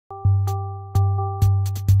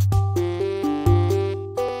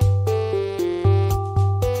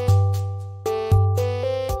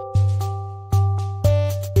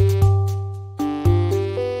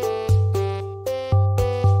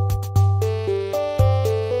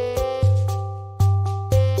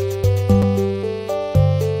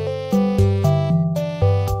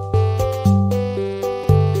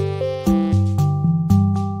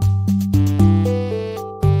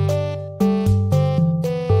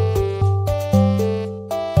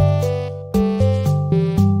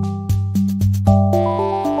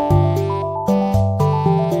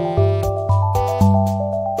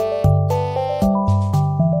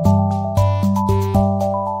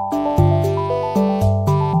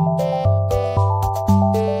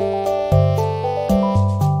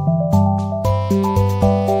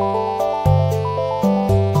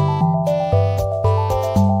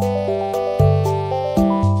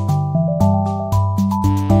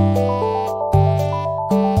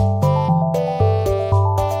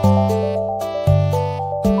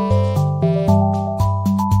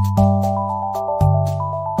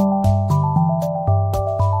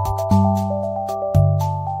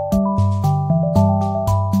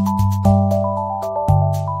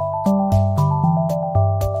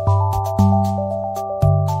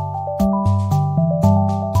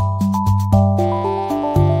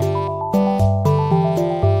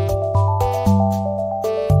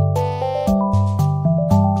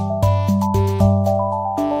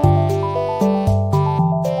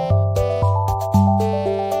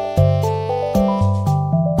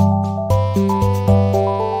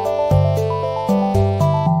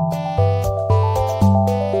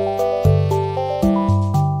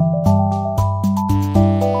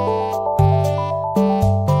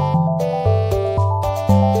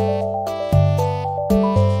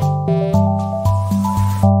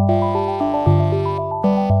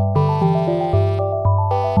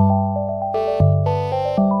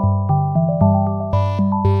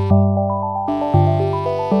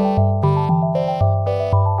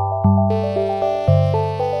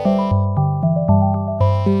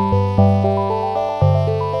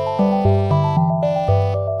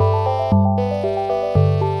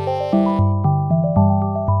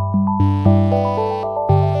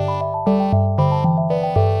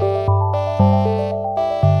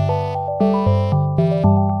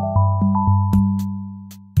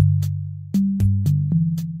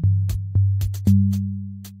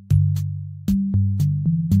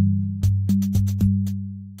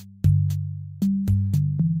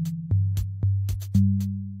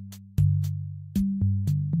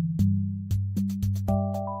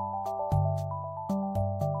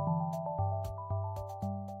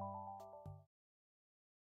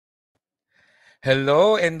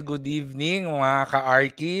Hello and good evening mga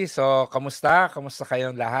ka-Arki. So, kamusta? Kamusta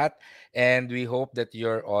kayong lahat? And we hope that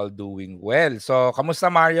you're all doing well. So, kamusta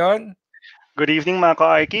Marion? Good evening mga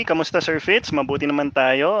ka-Arki. Kamusta Sir Fitz? Mabuti naman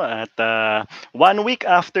tayo. At 1 week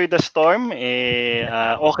after the storm,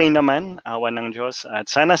 okay naman. Awa ng Diyos. At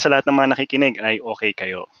sana sa lahat ng mga nakikinig ay okay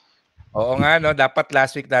kayo. Oo nga, no? Dapat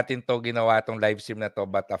last week natin to ginawa tong live stream na to.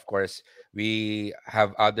 But of course, we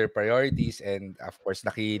have other priorities. And of course,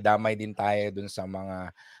 nakidamay din tayo dun sa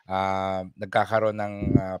mga nagkakaroon ng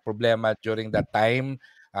problema during that time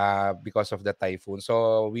because of the typhoon.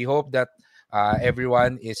 So we hope that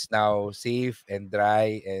everyone is now safe and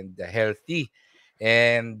dry and healthy.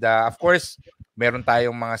 And of course, meron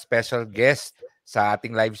tayong mga special guest sa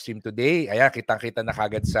ating live stream today. Ayan, kitang-kita na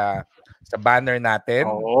kagad sa banner natin.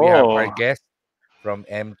 We have our Oo. guest from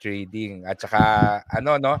MTrading. At saka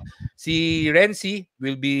si Renzi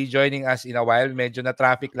will be joining us in a while. Medyo na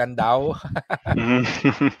traffic lang daw.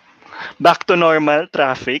 Back to normal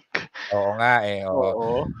traffic. Oo nga eh. Oo.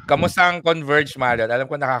 Oo. Kamusta ang Converge, Marion? Alam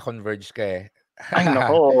ko naka-converge ka eh. Ay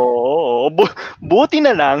nako. Buti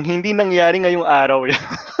na lang hindi nangyari ngayong araw yan.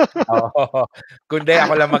 Oo. Kundi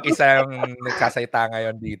ako lang mag-isa yung nagsasalita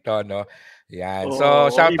ngayon dito, no? Yan. So,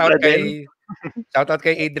 Iba din. Shoutout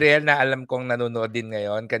kay Adriel na alam kong nanonood din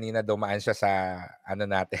ngayon. Kanina dumaan siya sa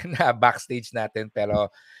natin, backstage natin, pero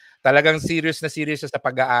talagang serious siya sa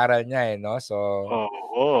pag-aaral niya eh, no? So,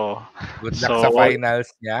 Oo. good luck sa finals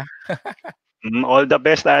niya. All the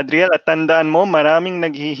best, Adriel. At tandaan mo, maraming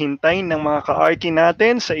naghihintay ng mga ka-Arki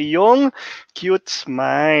natin sa iyong cute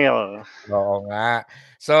smile. Oo nga.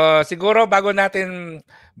 So, siguro bago natin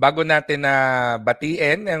na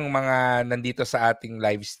batiin ang mga nandito sa ating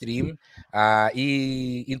live stream,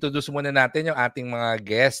 i-introduce muna natin yung ating mga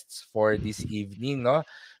guests for this evening, no?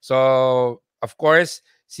 So, of course,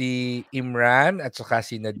 si Imran at saka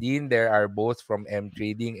si Nadine, they are both from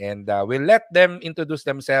MTrading and we'll let them introduce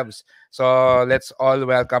themselves. So, let's all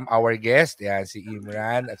welcome our guest. Yan, si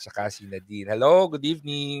Imran at saka si Nadine. Hello, good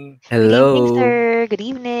evening. Hello. Good evening, sir. Good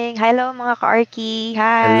evening. Hello, mga ka-Arki.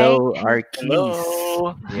 Hi. Hello, Arkies. Hello.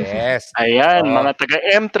 Yes. Ayan, mga taga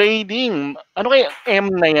M-Trading. Ano kaya M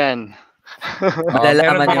na yan?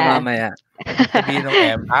 Malalaman nyo mamaya. Sabihin ng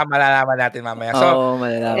M. Malalaman natin mamaya. So,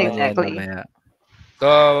 malalaman exactly. nyo mamaya.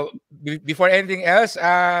 So, before anything else,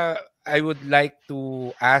 I would like to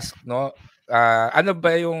ask, no, ano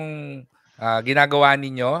ba yung ginagawa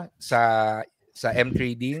ninyo sa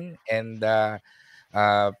M-Trading? And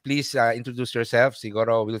please introduce yourself.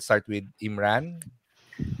 Siguro we'll start with Imran.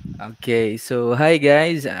 Okay, so hi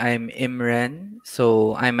guys, I'm Imran.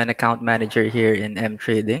 So I'm an account manager here in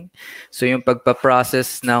MTrading. So yung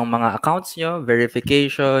pagpa-process ng mga accounts nyo,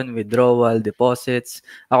 verification, withdrawal, deposits,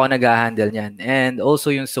 ako nag-handle niyan. And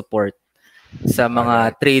also yung support sa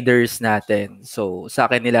mga traders natin. So sa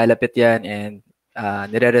akin nilalapit yan and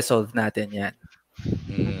nire-resolve natin yan.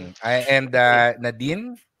 And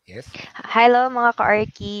Nadine? Yes. Hello, mga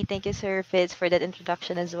ka-Arki. Thank you, Sir Fitz, for that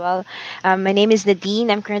introduction as well. My name is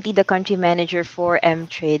Nadine. I'm currently the country manager for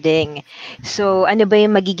MTrading. So, ano ba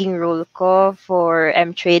yung magiging role ko for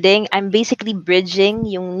MTrading? I'm basically bridging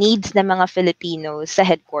yung needs ng mga Filipinos sa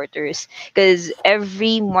headquarters. Because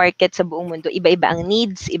every market sa buong mundo, iba-iba ang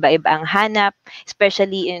needs, iba-iba ang hanap,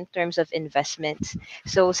 especially in terms of investments.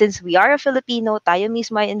 So, since we are a Filipino, tayo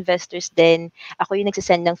mismo ay investors din, ako yung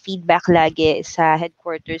nagsasend ng feedback lagi sa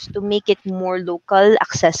headquarters to make it more local,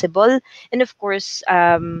 accessible, and of course,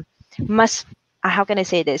 mas, how can I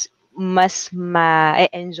say this, mas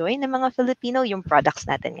ma-enjoy ng mga Filipino yung products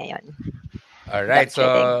natin ngayon. Alright,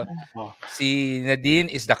 so si Nadine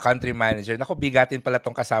is the country manager. Naku, bigatin pala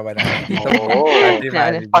tong kasama natin dito. Country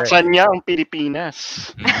manager. Pasan niya ang Pilipinas.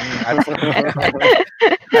 At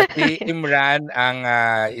si Imran ang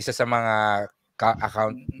isa sa mga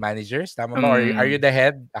account managers, tama ba? Or are you the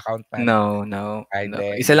head account manager? No.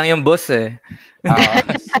 Isa lang yung boss eh.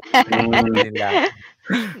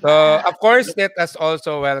 So, of course, let us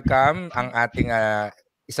also welcome ang ating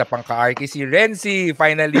isa pang ka-Arki, si Renzi.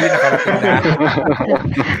 Finally, nakarating na.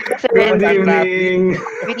 Good evening.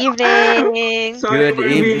 Good evening. Sorry for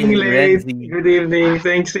being late. Good evening.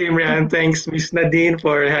 Thanks, Imran. Thanks, Miss Nadine,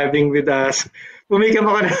 for having with us. Pumikam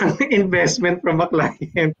ako ng investment from a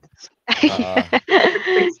client.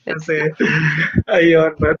 Kasi,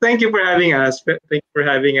 ayun. But thank you for having us.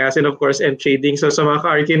 And of course, MTrading. So sa mga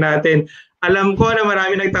ka-Arki natin, alam ko na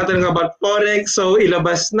marami nagtatanong about Forex. So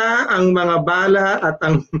ilabas na ang mga bala at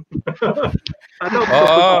ang Forex.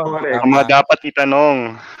 Ang mga dapat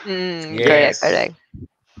itanong. Yes. Correct.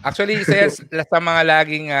 Actually, isa sa mga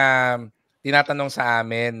laging tinatanong sa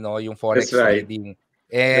amin, no, yung Forex trading.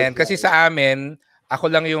 And kasi sa amin, ako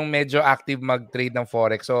lang yung medyo active mag-trade ng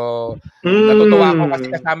Forex. So, natutuwa ako kasi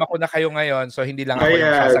kasama ko na kayo ngayon. So, hindi lang ako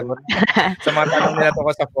yung sasagot sa mga tanong nila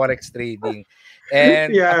tungkol sa Forex trading.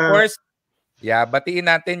 And of course, batiin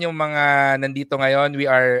natin yung mga nandito ngayon. We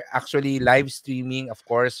are actually live streaming, of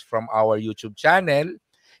course, from our YouTube channel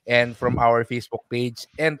and from our Facebook page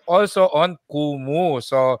and also on Kumu.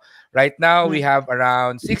 So right now we have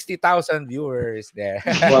around 60,000 viewers there.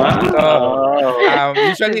 Wow. So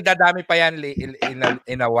usually dadami pa yan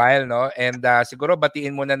in a while, no? And siguro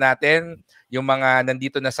batiin muna natin yung mga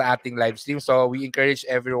nandito na sa ating live stream. So we encourage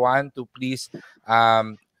everyone to please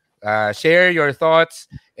share your thoughts,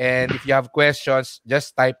 and if you have questions,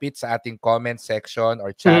 just type it sa ating comment section or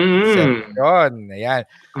chat section. Ayan.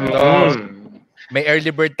 So may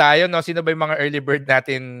early bird tayo, no? Sino ba yung mga early bird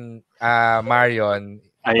natin, Marion?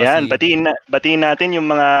 Ayan, batiin natin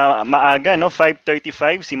yung mga maaga, no?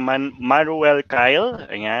 5:35 si Maruel Kyle.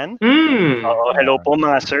 Ayan. Oo, hello po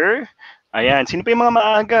mga sir. Ayan, sino pa yung mga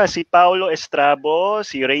maaga? Si Paulo Estrabo,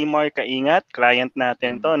 si Raymar Kaingat, client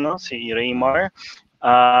natin to, no? Si Raymar.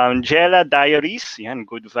 Jella Diaries, yan,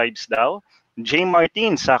 good vibes daw. J.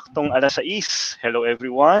 Martin, saktong alas 6. Hello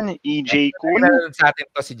everyone. EJ Kun. Sa atin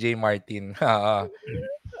to si J. Martin.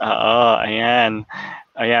 Ayan.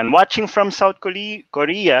 Ayan, watching from South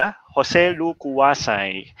Korea, Jose Lu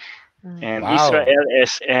Kuwasay. And Israel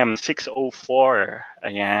SM 604.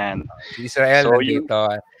 Ayan. Israel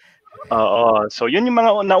nandito. So yun yung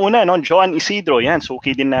mga nauna, no? Joan Isidro, yan,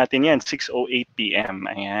 suki din natin yan, 6:08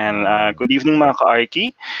 PM. Ayan, good evening mga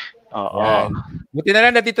ka-Arki. Buti na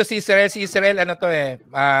lang na dito si Israel. Si Israel,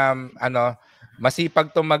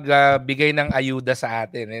 masipag to magbigay ng ayuda sa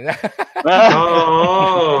atin.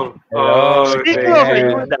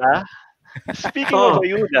 Speaking of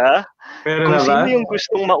ayuda, kung sino yung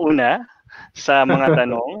gustong mauna sa mga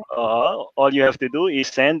tanong, all you have to do is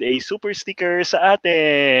send a super sticker sa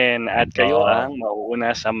atin at kayo ang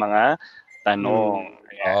mauuna sa mga tanong.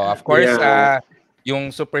 Of course,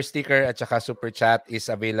 yung super sticker at saka super chat is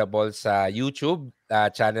available sa YouTube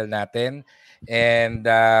channel natin. And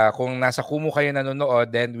kung nasa Kumu kayo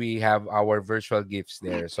nanonood, then we have our virtual gifts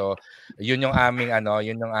there. So, yun yung aming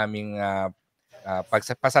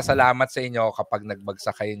pasasalamat sa inyo kapag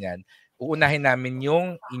nagbagsak kayo niyan. Uunahin namin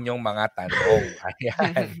yung inyong mga tanong.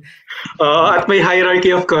 Ayan. At may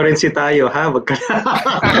hierarchy of currency tayo, ha?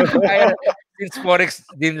 Since Forex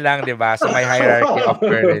din lang, di ba? So may hierarchy of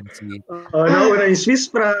currency. Nauna yung Swiss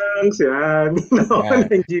francs, yan. Nauna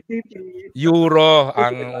yung GBP. Euro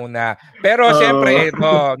ang una. Pero syempre,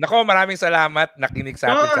 maraming salamat nakinig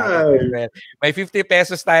sa atin sa atin. May 50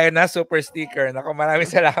 pesos tayo na super sticker. Maraming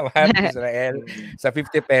salamat, Israel, sa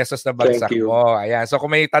 50 pesos na bagsak mo. Ayan. So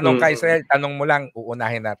kung may tanong ka, Israel, tanong mo lang,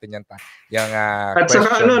 uunahin natin yung at question.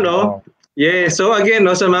 At saka so again,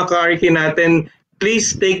 sa mga ka-Arki natin,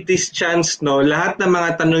 please take this chance, lahat ng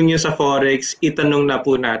mga tanong nyo sa Forex, itanong na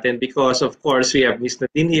po natin because of course we have Miss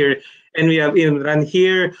Nadine here and we have Imran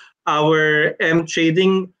here, our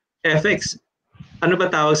MTrading FX. Ano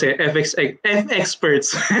ba tawag siya? FX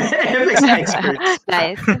experts. FX experts.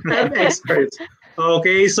 Nice. F experts.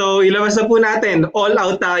 Okay, so ilabas na po natin. All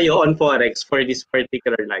out tayo on Forex for this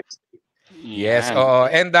particular live stream. Yes,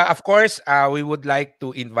 and of course, we would like to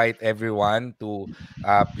invite everyone to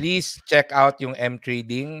please check out yung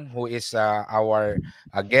MTrading, who is our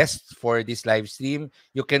guest for this live stream.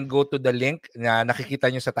 You can go to the link na nakikita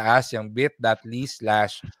nyo sa taas, yung bit.ly/open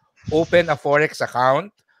a Forex account.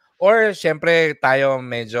 Or syempre tayo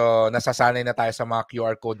medyo nasasanay na tayo sa mga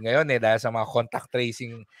QR code ngayon dahil sa mga contact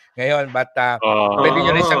tracing ngayon. But pwede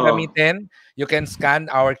nyo rin siyang gamitin. You can scan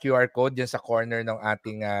our QR code dyan sa corner ng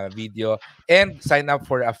ating video and sign up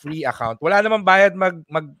for a free account. Wala namang bayad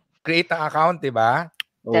mag-create ng account, diba?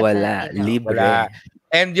 Wala, libre. Wala.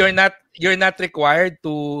 And you're not required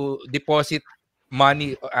to deposit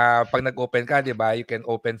money pag nag-open ka, diba? You can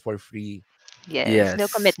open for free. Yes. No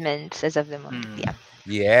commitments as of the moment. Yeah.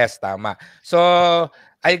 Yes, tama. So,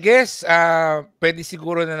 I guess pwede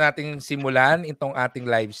siguro na nating simulan itong ating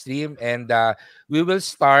live stream and we will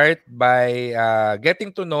start by getting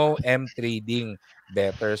to know MTrading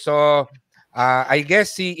better. So, I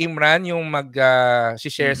guess si Imran yung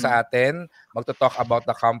mag-share sa atin, magto-talk about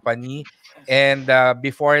the company. And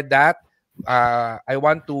before that, I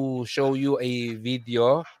want to show you a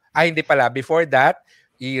video. Hindi pala. Before that,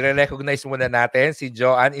 i-recognize muna natin si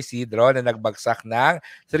Joan Isidro na nagbagsak ng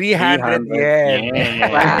 300 yen.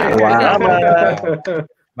 Wow.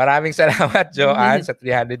 Maraming salamat, Joan, sa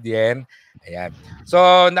 300 yen. Ayan.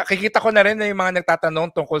 So, nakikita ko na rin na yung mga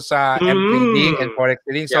nagtatanong tungkol sa MTrading and Forex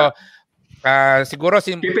trading. So, siguro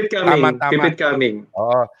keep it coming. Tama. Keep it coming.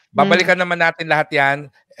 Babalikan naman natin lahat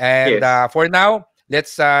yan. And for now,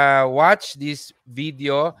 let's watch this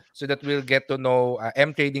video so that we'll get to know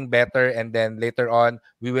MTrading better, and then later on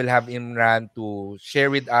we will have Imran to share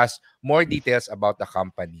with us more details about the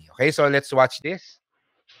company. Okay, so let's watch this.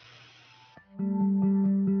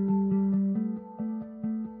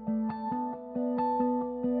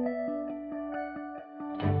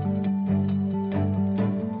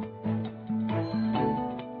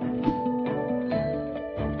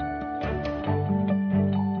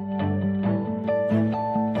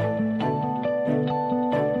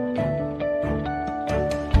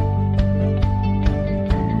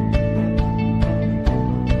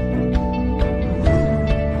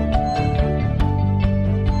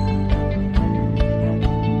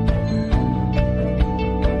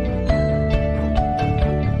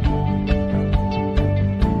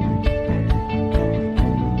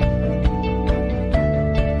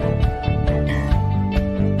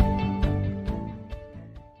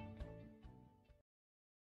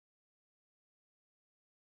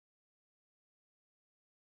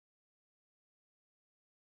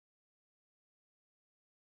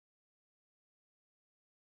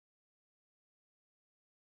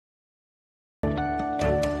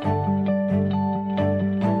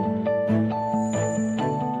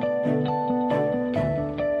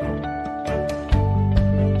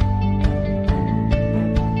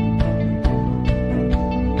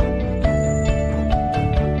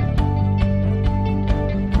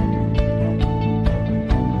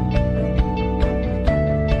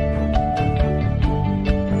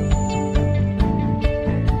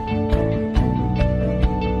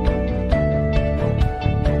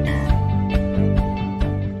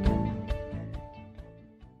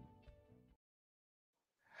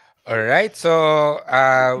 All right, so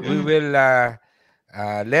we will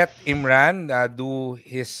let Imran do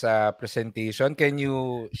his presentation. Can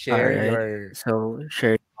you share Alright. your... So,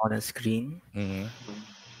 share on the screen.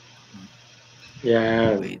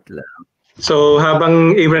 Yeah. Wait lang. So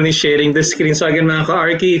habang Imran is sharing the screen, so again mga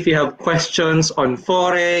ka-Arki, if you have questions on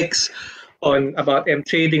Forex, on about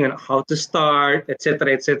MTrading and how to start,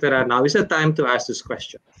 etc., now is the time to ask this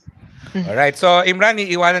question. Alright, so Imran,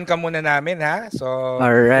 iiwanan ka muna namin, ha? So,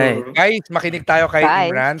 Alright. guys, makinig tayo kay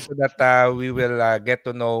Bye. Imran so that we will get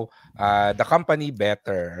to know the company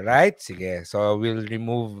better. Right? Sige, so we'll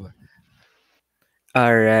remove...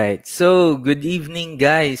 Alright. So, good evening,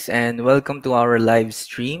 guys, and welcome to our live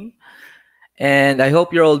stream. And I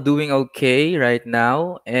hope you're all doing okay right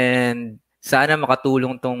now. And sana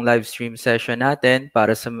makatulong tong live stream session natin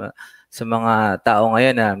para sa mga tao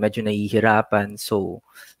ngayon na medyo nahihirapan. So,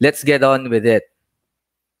 let's get on with it.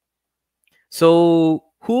 So,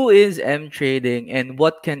 who is MTrading and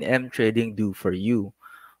what can MTrading do for you?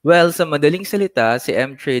 Well, sa madaling salita, si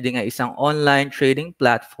MTrading ay isang online trading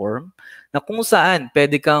platform na kung saan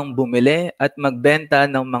pwede kang bumili at magbenta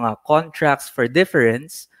ng mga contracts for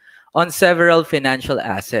difference on several financial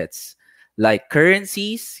assets like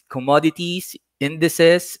currencies, commodities,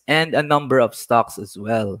 indices, and a number of stocks as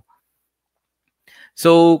well.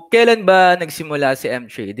 So, kailan ba nagsimula si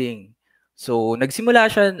MTrading? So, nagsimula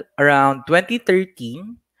siya around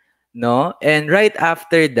 2013, no? And right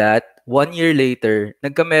after that, 1 year later,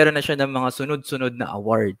 nagkameron na siya ng mga sunod-sunod na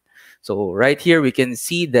award. So, right here, we can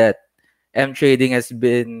see that MTrading has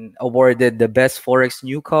been awarded the Best Forex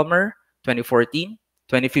Newcomer 2014,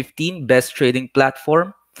 2015 Best Trading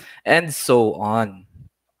Platform, and so on.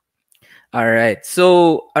 All right.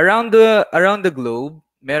 So around the globe,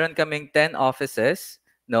 meron kaming 10 offices,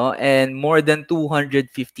 no, and more than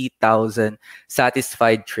 250,000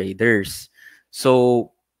 satisfied traders.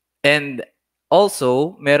 So, and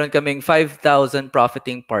also meron kaming 5,000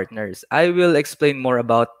 profiting partners. I will explain more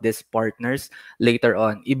about these partners later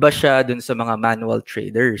on. Iba siya dun sa mga manual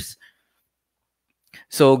traders.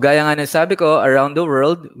 So, gaya nga ng sabi ko, around the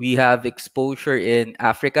world, we have exposure in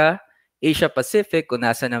Africa, Asia Pacific, kung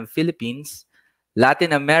nasa ng Philippines,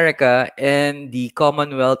 Latin America, and the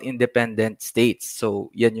Commonwealth Independent States. So,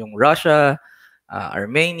 yan yung Russia,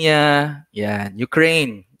 Armenia, yan,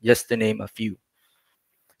 Ukraine, just to name a few.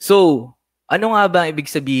 So, ano nga ba ang ibig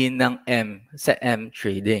sabihin ng M sa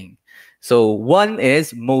MTrading? So, one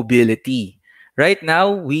is mobility. Right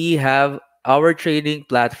now, we have our trading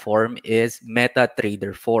platform is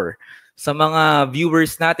MetaTrader 4. Sa mga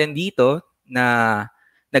viewers natin dito na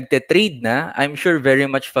nagte-trade na, I'm sure very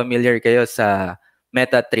much familiar kayo sa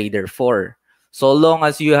MetaTrader 4. So long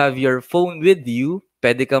as you have your phone with you,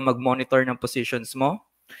 pwede kang mag-monitor ng positions mo,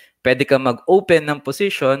 pwede kang mag-open ng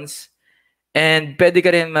positions, and pwede ka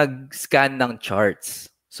rin mag-scan ng charts.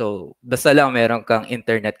 So basta lang meron kang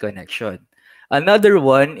internet connection. Another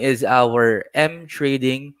one is our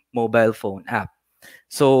MTrading mobile phone app.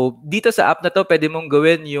 So, dito sa app na to, pwede mong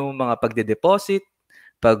gawin yung mga pagde-deposit,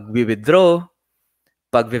 pag-withdraw,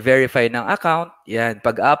 pag-verify ng account, yan,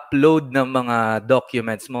 pag-upload ng mga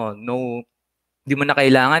documents mo. No, di mo na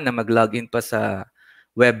kailangan na mag-login pa sa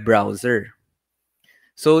web browser.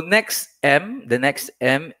 So the next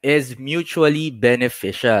M is mutually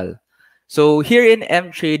beneficial. So here in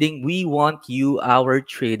MTrading, we want you, our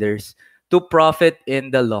traders, to profit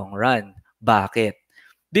in the long run. Bakit?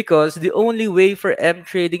 Because the only way for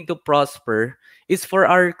MTrading to prosper is for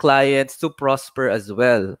our clients to prosper as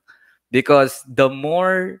well. Because the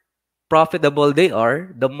more profitable they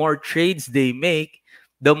are, the more trades they make,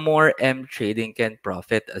 the more MTrading can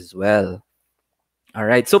profit as well.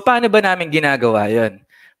 Alright, so paano ba namin ginagawa yun?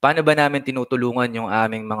 Paano ba namin tinutulungan yung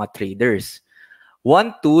aming mga traders?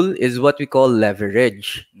 One tool is what we call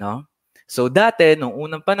leverage, no? So dati, nung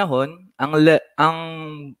unang panahon, ang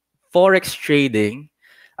Forex trading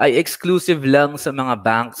ay exclusive lang sa mga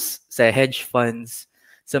banks, sa hedge funds,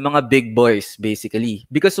 sa mga big boys, basically.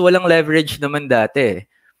 Because walang leverage naman dati.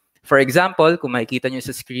 For example, kung makikita nyo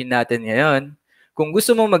sa screen natin ngayon, kung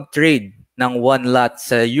gusto mo mag-trade ng one lot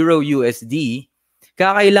sa Euro USD,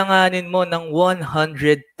 kakailanganin mo ng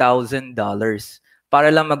 $100,000 para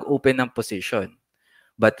lang mag-open ng position.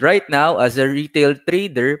 But right now, as a retail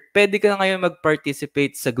trader, pwede ka ngayon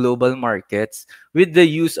mag-participate sa global markets with the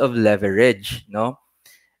use of leverage, no?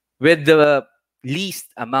 With the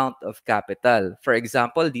least amount of capital. For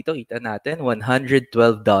example, dito kita natin, $112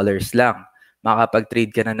 lang.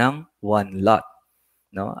 Makapag-trade ka na ng one lot.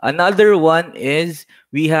 No? Another one is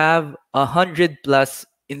we have 100 plus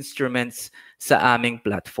instruments sa aming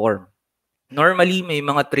platform. Normally, may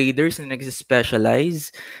mga traders na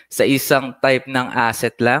nag-specialize sa isang type ng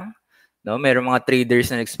asset lang. No? Meron mga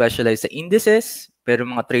traders na nag-specialize sa indices, pero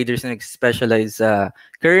mga traders na nag-specialize sa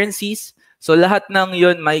currencies. So lahat ng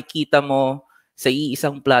yun makikita mo sa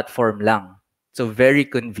iisang platform lang. So very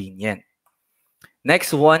convenient. Next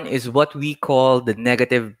one is what we call the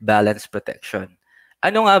negative balance protection.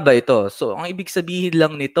 Ano nga ba ito? So ang ibig sabihin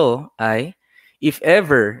lang nito ay if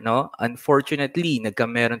ever, no, unfortunately,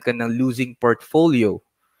 meron ka ng losing portfolio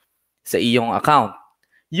sa iyong account,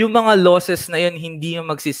 yung mga losses na yun hindi yung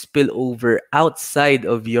magsi-spill over outside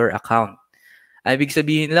of your account. Ang ibig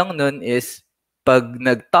sabihin lang nun is pag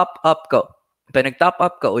nag-top up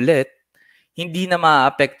ka ulit, hindi na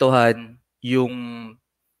maapektuhan yung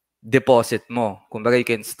deposit mo. Kumbaga, you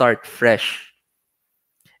can start fresh.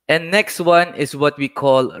 And next one is what we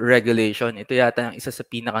call regulation. Ito yata ang isa sa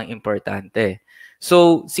pinakang importante.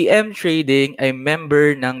 So, si MTrading ay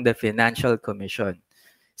member ng the Financial Commission.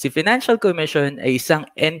 Si Financial Commission ay isang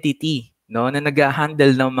entity, no, na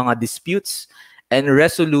nag-handle ng mga disputes and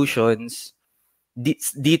resolutions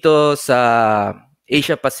dito sa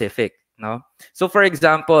Asia Pacific, no? So, for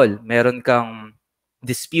example, meron kang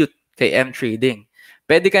dispute kay MTrading.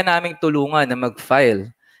 Pwede ka naming tulungan na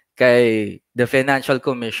mag-file kay the Financial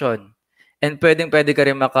Commission. And pwede ka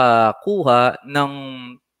rin makakuha ng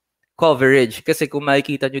coverage. Kasi kung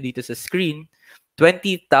makikita nyo dito sa screen,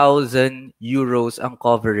 20,000 euros ang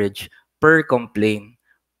coverage per complaint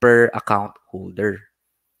per account holder.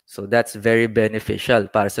 So that's very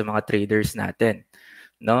beneficial para sa mga traders natin.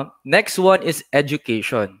 No? Next one is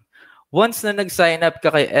education. Once na nag-sign up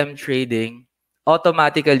ka kay MTrading,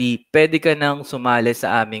 automatically, pwede ka nang sumali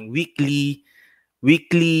sa aming weekly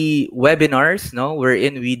webinars, no,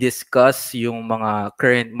 wherein we discuss yung mga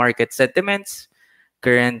current market sentiments,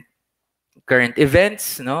 current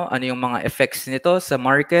events, no, ano yung mga effects nito sa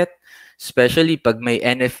market, especially pag may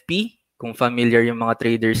NFP, kung familiar yung mga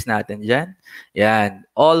traders natin dyan. Yan,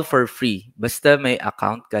 all for free. Basta may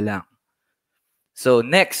account ka lang. So,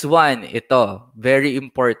 next one, ito, very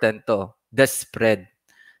important to, the spread.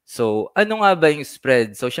 So, ano nga ba yung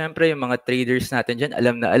spread? So, syempre, yung mga traders natin dyan,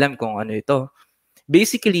 alam na alam kung ano ito.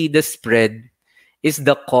 Basically, the spread is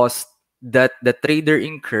the cost that the trader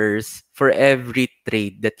incurs for every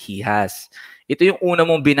trade that he has. Ito yung una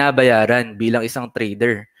mong binabayaran bilang isang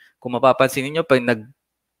trader. Kung mapapansin niyo pag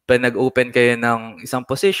nag-open kayo ng isang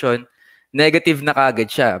position, negative na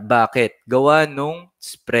kagad siya. Bakit? Gawa nung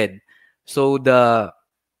spread. So the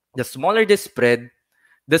smaller the spread,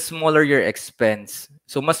 the smaller your expense.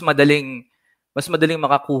 So mas madaling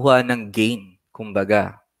makakuha ng gain,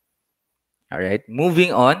 kumbaga. Alright,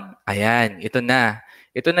 moving on. Ayan, ito na.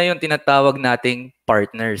 Ito na yung tinatawag nating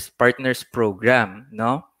partners program,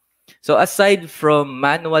 no? So aside from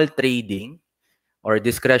manual trading or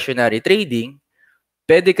discretionary trading,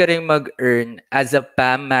 pwede ka rin mag-earn as a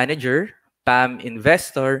PAM manager, PAM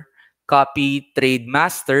investor, copy trade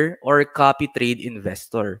master, or copy trade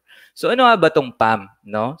investor. So ano nga ba tong PAM,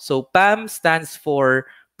 no? So PAM stands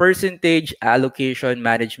for percentage allocation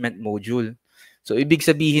management module. So, ibig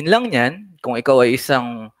sabihin lang yan, kung ikaw ay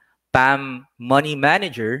isang PAM money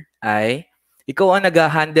manager, ay ikaw ang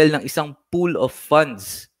nag-handle ng isang pool of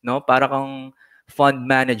funds, no? Para kang fund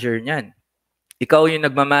manager niyan. Ikaw yung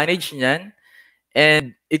nagma-manage niyan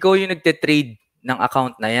and ikaw yung nagte-trade ng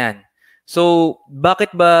account na yan. So,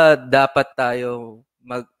 bakit ba dapat tayo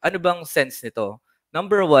ano bang sense nito?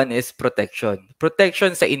 Number one is protection.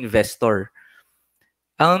 Protection sa investor.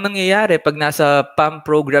 Ang nangyayari pag nasa PAM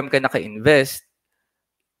program ka naka-invest,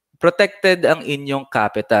 protected ang inyong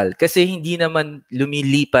capital kasi hindi naman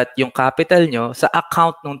lumilipat yung capital nyo sa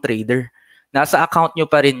account ng trader. Nasa account nyo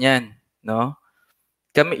pa rin yan, no?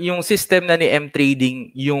 Yung system na ni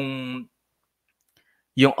MTrading, yung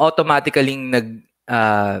automatically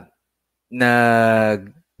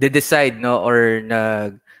nag-decide, no, or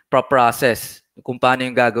nag-process kung paano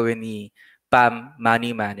yung gagawin ni PAM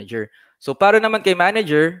Money Manager. So para naman kay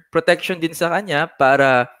manager, protection din sa kanya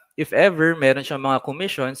para if ever meron siyang mga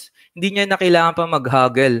commissions, hindi niya na kailangan pa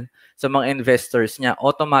mag-haggle sa mga investors niya.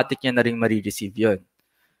 Automatic niya na rin ma-receive yun.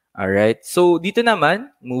 Alright? So dito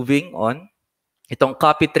naman, moving on, itong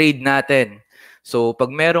copy trade natin. So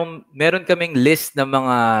pag meron kaming list ng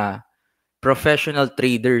mga professional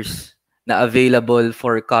traders na available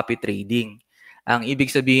for copy trading. Ang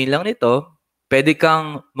ibig sabihin lang nito, pwede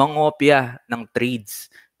kang mangopya ng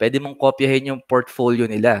trades. Pwede mong kopyahin yung portfolio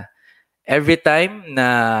nila. Every time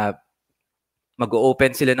na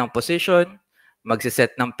mag-open sila ng position,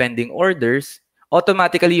 magsiset ng pending orders,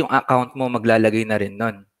 automatically yung account mo maglalagay na rin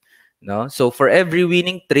nun. No? So for every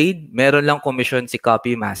winning trade, meron lang commission si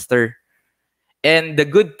copy master. And the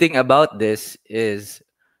good thing about this is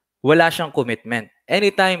wala siyang commitment.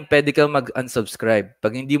 Anytime, pwede kang mag-unsubscribe.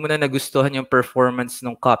 Pag hindi mo na nagustuhan yung performance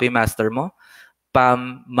ng copy master mo,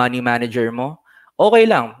 PAM money manager mo, okay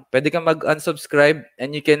lang. Pwede kang mag-unsubscribe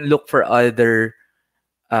and you can look for other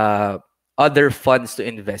funds to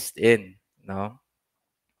invest in. No?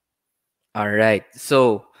 Alright.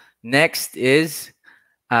 So, next is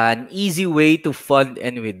an easy way to fund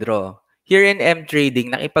and withdraw. Here in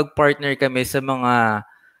MTrading, nakipag-partner kami sa mga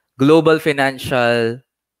global financial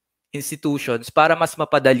institutions para mas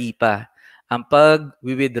mapadali pa ang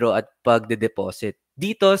pag-withdraw at pag-deposit.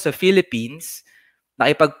 Dito sa Philippines,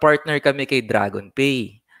 nakipag-partner kami kay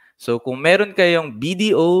DragonPay. So kung meron kayong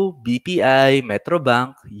BDO, BPI,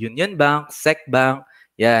 Metrobank, Union Bank, Sec Bank,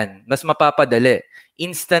 yan, mas mapapadali.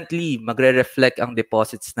 Instantly, magre-reflect ang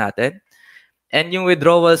deposits natin. And yung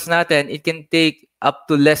withdrawals natin, it can take up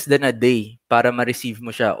to less than a day para ma-receive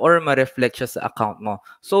mo siya or ma-reflect siya sa account mo.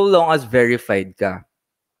 So long as verified ka.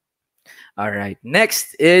 Alright.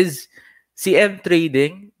 Next is si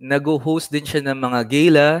MTrading. Nag-host din siya ng mga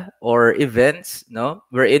gala or events, no?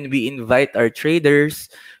 Wherein we invite our traders,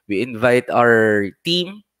 we invite our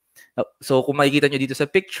team. So kung makikita nyo dito sa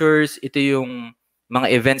pictures, ito yung mga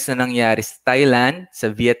events na nangyari sa Thailand, sa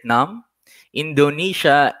Vietnam,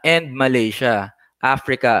 Indonesia, and Malaysia,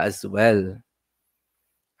 Africa as well.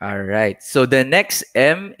 Alright. So the next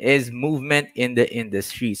M is movement in the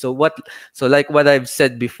industry. So like what I've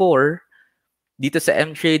said before, dito sa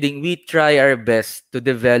MTrading, we try our best to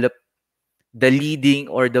develop the leading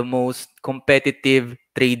or the most competitive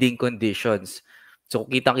trading conditions. So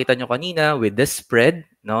kitang-kita nyo kanina with the spread,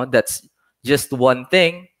 no? That's just one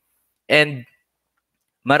thing. And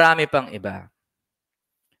marami pang iba.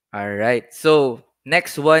 Alright. So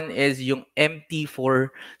next one is yung MT4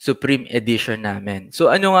 Supreme Edition namin. So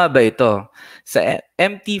ano nga ba ito? Sa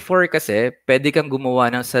MT4 kasi, pwede kang gumawa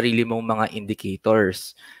ng sarili mong mga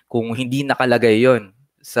indicators. Kung hindi nakalagay yon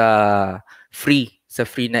sa free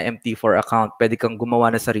na MT4 account, pwede kang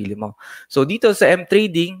gumawa ng sarili mo. So dito sa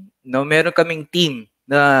MTrading, no, meron kaming team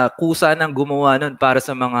na kusa nang gumawa nun para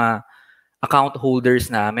sa mga account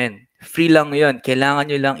holders namin. Free lang yun.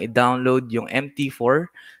 Kailangan nyo lang i-download yung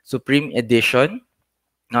MT4 Supreme Edition.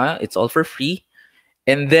 No? It's all for free.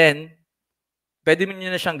 And then, pwede mo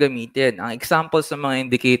nyo na siyang gamitin. Ang examples ng mga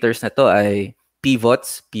indicators na to ay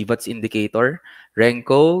pivots indicator,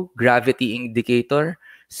 Renko, gravity indicator,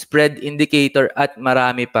 spread indicator, at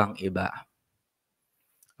marami pang iba.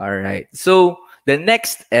 Alright. So, the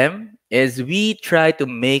next M is we try to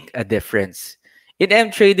make a difference. In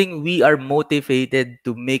MTrading, we are motivated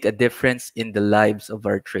to make a difference in the lives of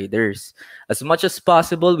our traders. As much as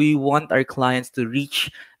possible, we want our clients to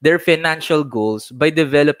reach their financial goals by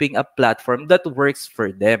developing a platform that works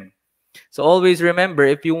for them. So always remember,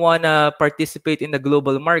 if you want to participate in the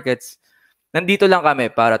global markets, nandito lang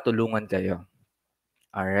kami para tulungan kayo.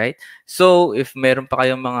 Alright? So if meron pa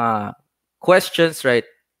kayong mga questions, right,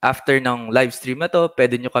 after ng live stream na to,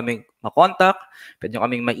 pwede nyo kaming ma-contact, pwede nyo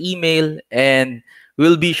kaming ma-email, and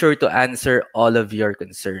we'll be sure to answer all of your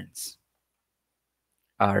concerns.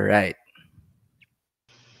 All right.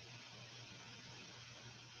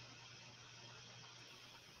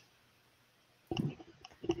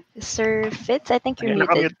 Sir Fitz, I think you're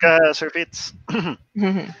Nakamute muted. ka, Sir Fitz.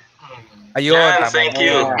 Ayun, Yeah, tama thank na.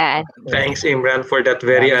 you. Ah, Thanks, Imran, for that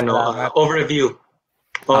very Salamat. overview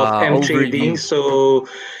of MTrading. Overview. So,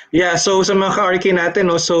 yeah, so sa mga ka-Arki natin,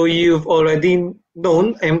 no, so you've already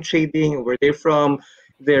known MTrading, where they're from,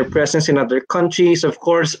 their presence in other countries. Of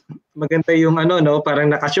course, maganda yung no,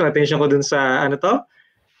 parang nakasyo attention ko dun sa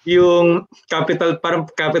yung capital, parang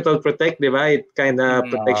capital protect, di ba? It kind of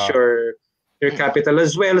protects your capital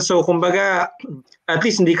as well. So, kumbaga, at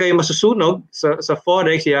least hindi kayo masusunog sa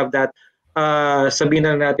Forex. You have that sabihin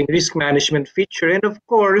na nating risk management feature. And of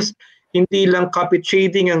course, hindi lang copy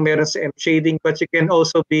trading ang meron sa MTrading, but you can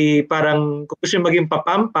also be parang kung gusto maging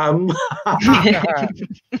papampam.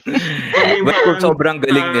 Kung sobrang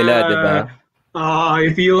galing nila, di ba?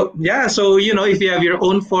 If you if you have your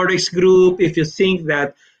own Forex group, if you think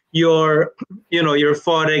that your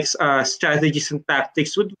Forex strategies and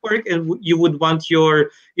tactics would work, and you would want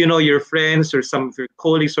your friends or some of your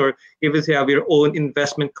colleagues, or even if you have your own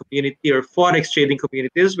investment community or Forex trading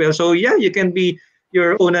community as well. So yeah, you can be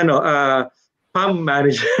your own fund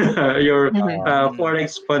manager, your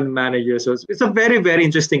Forex fund manager. So it's a very, very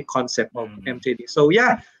interesting concept of MTrading. So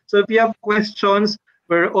yeah, so if you have questions,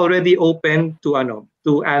 we're already open to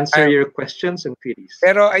answer your questions and queries.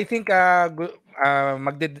 Pero I think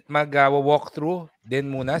mag-walk through din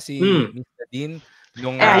muna si Miss Nadine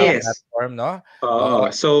nung yes. platform, no?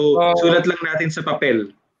 So sulat lang natin sa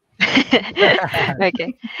papel.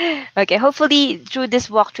 Okay. Hopefully, through this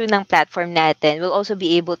walkthrough ng platform natin, we'll also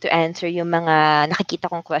be able to answer yung mga nakikita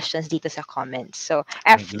kong questions dito sa comments. So,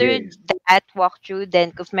 after that walkthrough,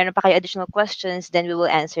 then if meron pa kayo additional questions, then we will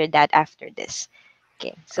answer that after this.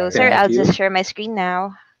 Okay. So, sir, I'll just share my screen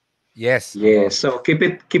now. Yes. So, keep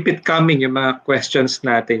it coming yung mga questions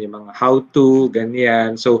natin, yung mga how-to,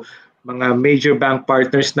 ganyan. So, mga major bank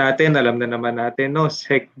partners natin, alam na naman natin, no?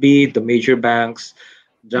 SecB, the major banks,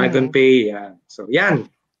 DragonPay, yan. So, yan.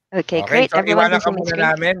 Okay, great. So, everyone iwanan can ka see my muna screen.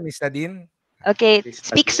 namin, Miss Nadine. Okay,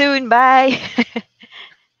 speak soon. Bye.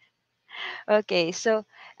 Okay, so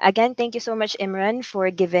again, thank you so much, Imran, for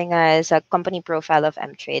giving us a company profile of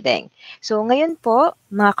MTrading. So ngayon po,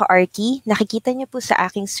 mga ka-Arki, nakikita niyo po sa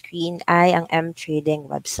aking screen ay ang MTrading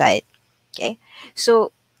website. Okay?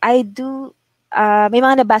 So, may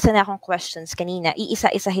mga nabasa na akong questions kanina.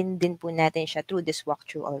 Iisa-isahin din po natin siya through this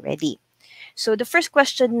walkthrough already. So the first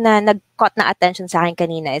question na nag-caught na attention sa akin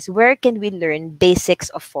kanina is, where can we learn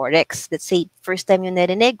basics of Forex? Let's say, first time yung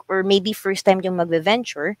narinig or maybe first time yung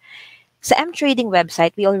mag-venture. Sa MTrading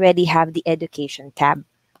website, we already have the education tab.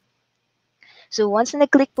 So once na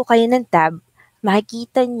nag-click po kayo ng tab,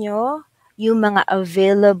 makikita nyo yung mga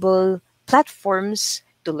available platforms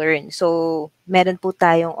to learn. So meron po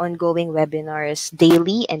tayong ongoing webinars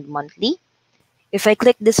daily and monthly. If I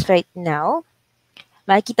click this right now,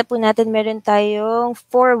 makikita po natin meron tayong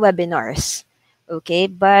 4 webinars. Okay?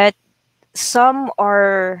 But some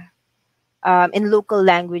are in local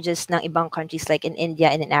languages ng ibang countries like in India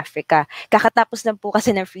and in Africa. Kakatapos lang po kasi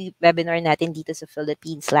ng free webinar natin dito sa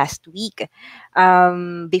Philippines last week.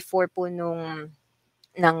 Before po ng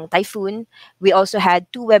typhoon, we also had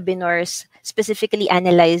 2 webinars specifically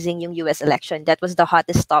analyzing yung US election. That was the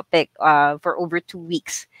hottest topic for over 2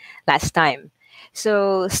 weeks last time.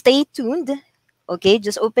 So stay tuned. Okay,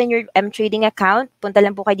 just open your MTrading account. Punta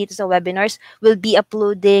lang po kayo dito sa webinars. We'll be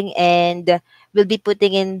uploading and we'll be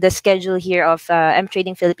putting in the schedule here of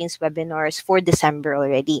MTrading Philippines webinars for December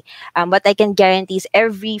already. What I can guarantee is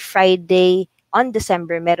every Friday on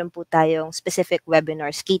December, meron po tayong specific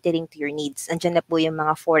webinars catering to your needs. Andiyan na po yung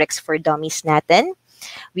mga Forex for Dummies natin.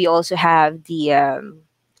 We also have the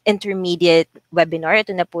intermediate webinar.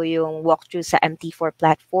 Ito na po yung walkthrough sa MT4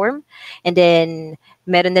 platform. And then,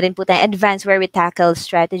 meron na rin po tayong advanced where we tackle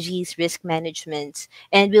strategies, risk management,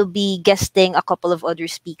 and we'll be guesting a couple of other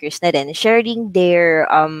speakers na rin, sharing their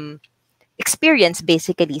experience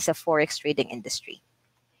basically sa Forex trading industry.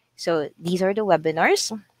 So, these are the webinars.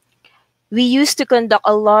 We used to conduct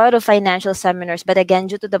a lot of financial seminars, but again,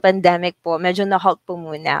 due to the pandemic po, medyo na-halt po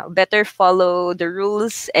muna. Better follow the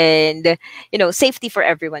rules and, safety for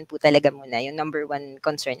everyone po talaga muna, yung number 1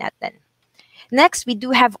 concern natin. Next, we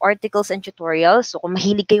do have articles and tutorials. So kung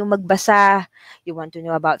mahilig kayong magbasa, you want to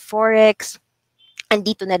know about Forex,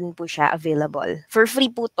 andito na rin po siya available. For free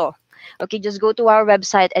po to. Okay, just go to our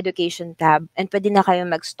website education tab and pwede na kayo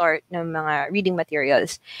mag-start ng mga reading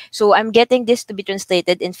materials. So I'm getting this to be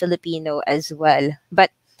translated in Filipino as well.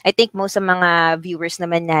 But I think most of mga viewers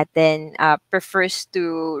naman natin prefers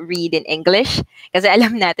to read in English kasi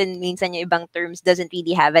alam natin minsan yung ibang terms doesn't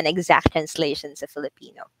really have an exact translation sa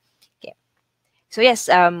Filipino. Okay. So yes,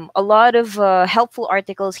 a lot of helpful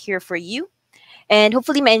articles here for you. And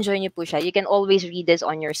hopefully ma-enjoy nyo po siya. You can always read this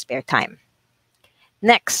on your spare time.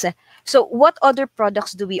 Next, so what other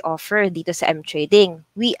products do we offer dito sa MTrading?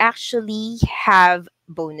 We actually have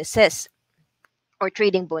bonuses or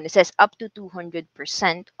trading bonuses up to 200%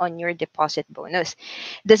 on your deposit bonus.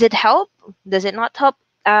 Does it help? Does it not help?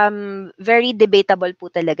 Very debatable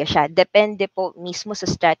po talaga siya. Depende po mismo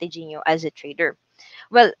sa strategy nyo as a trader.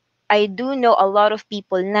 Well, I do know a lot of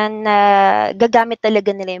people na gagamit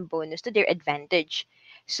talaga nila yung bonus to their advantage.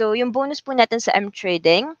 So, yung bonus po natin sa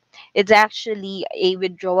MTrading, it's actually a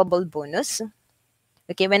withdrawable bonus.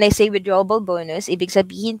 Okay, when I say withdrawable bonus, ibig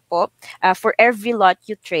sabihin po, for every lot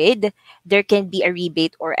you trade, there can be a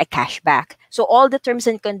rebate or a cashback. So, all the terms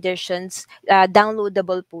and conditions,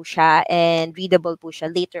 downloadable po siya and readable po siya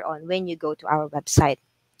later on when you go to our website.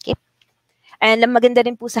 Okay? And ang maganda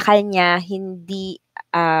rin po sa kanya, hindi,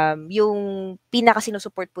 yung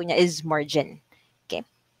pinaka-sinusupport po niya is margin. Okay.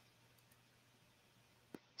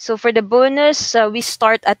 So for the bonus, we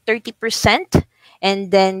start at 30%,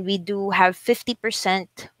 and then we do have 50%,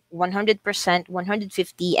 100%,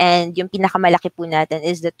 150%, and yung pinakamalaki po natin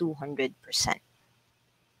is the 200%.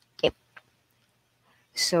 Okay.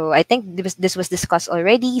 So I think this was discussed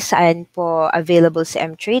already. Saan po available sa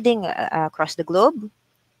MTrading across the globe.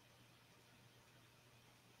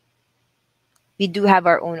 We do have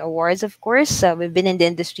our own awards, of course. We've been in the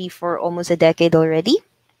industry for almost a decade already.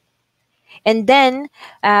 And then,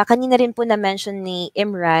 kanina rin po na-mention ni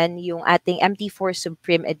Imran yung ating MT4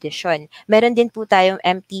 Supreme Edition. Meron din po tayong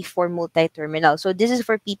MT4 Multi-Terminal. So this is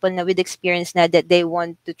for people na with experience na that they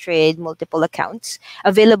want to trade multiple accounts.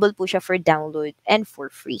 Available po siya for download and for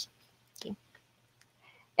free. Okay.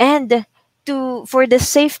 And for the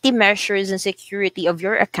safety measures and security of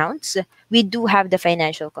your accounts, we do have the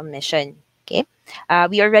financial commission. Okay,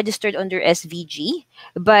 we are registered under SVG,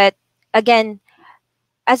 but again,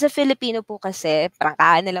 as a Filipino po kasi,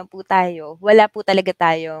 prangkahan na lang po tayo, wala po talaga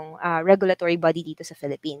tayong regulatory body dito sa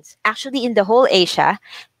Philippines. Actually, in the whole Asia,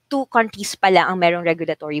 2 countries pa lang ang merong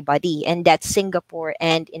regulatory body, and that's Singapore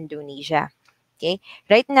and Indonesia. Okay,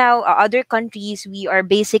 right now, other countries, we are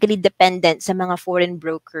basically dependent sa mga foreign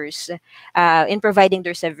brokers in providing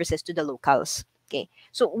their services to the locals. Okay,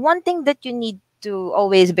 so one thing that you need to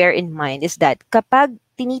always bear in mind is that kapag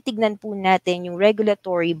tinitignan po natin yung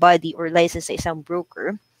regulatory body or license sa isang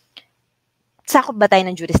broker, sakop ba tayo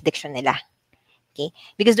ng jurisdiction nila? Okay?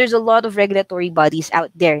 Because there's a lot of regulatory bodies out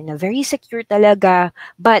there na very secure talaga,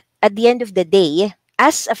 but at the end of the day,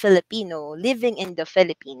 as a Filipino living in the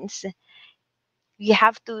Philippines, you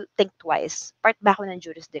have to think twice, part ba ako ng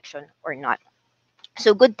jurisdiction or not?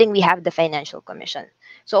 So good thing we have the financial commission.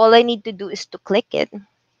 So all I need to do is to click it.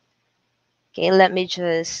 Okay, let me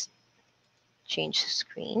just change the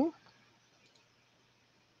screen.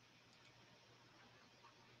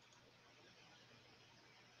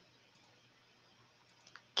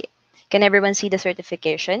 Okay, can everyone see the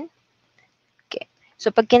certification? Okay,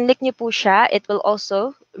 so pag kinlik niyo po siya, it will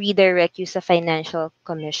also redirect you sa financial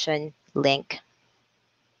commission link.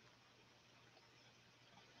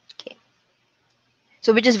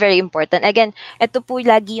 So which is very important. Again, ito po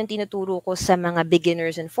lagi yung tinuturo ko sa mga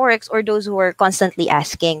beginners in Forex or those who are constantly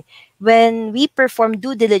asking. When we perform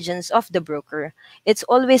due diligence of the broker, it's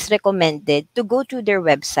always recommended to go to their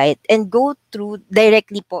website and go through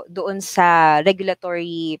directly po doon sa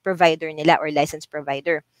regulatory provider nila or license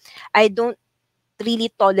provider. I don't really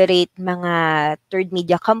tolerate mga third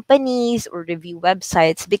media companies or review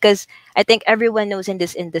websites because I think everyone knows in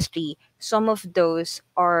this industry, some of those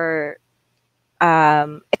are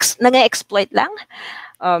nag-exploit lang.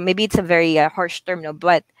 Maybe it's a very harsh term, no?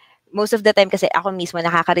 But most of the time kasi ako mismo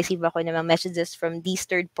nakaka-receive ako ng mga messages from these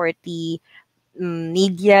third-party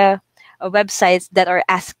media websites that are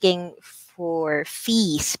asking for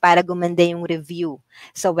fees para gumanda yung review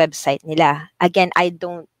sa website nila. Again, I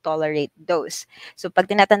don't tolerate those. So pag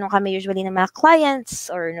tinatanong kami usually ng mga clients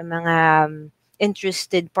or ng mga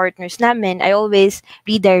interested partners namin, I always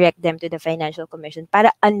redirect them to the financial commission para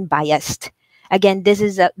unbiased. Again, this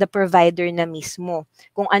is the provider na mismo.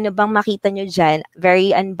 Kung ano bang makita nyo dyan,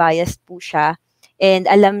 very unbiased po siya. And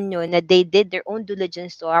alam nyo na they did their own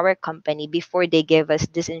diligence to our company before they gave us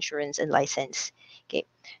this insurance and license. Okay.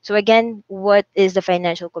 So again, what is the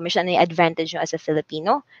financial commission? Ano yung advantage nyo as a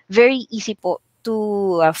Filipino? Very easy po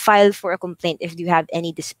to file for a complaint if you have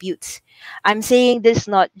any disputes. I'm saying this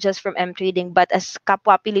not just from MTrading, but as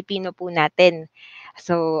kapwa Pilipino po natin.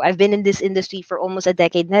 So I've been in this industry for almost a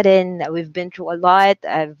decade na rin. We've been through a lot.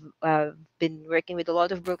 I've been working with a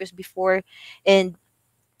lot of brokers before. And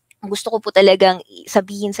gusto ko po talagang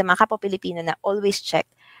sabihin sa mga kapwa Pilipino na always check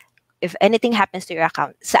if anything happens to your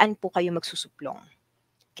account, saan po kayo magsusuplong.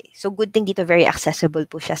 Okay, so good thing dito, very accessible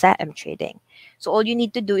po siya sa MTrading. So all you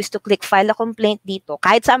need to do is to click file a complaint dito.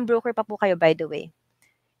 Kahit saan broker pa po kayo, by the way.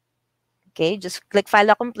 Okay, just click file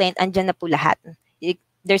a complaint, andyan na po lahat.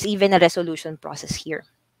 There's even a resolution process here.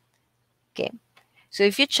 Okay, so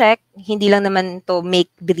if you check, hindi lang naman to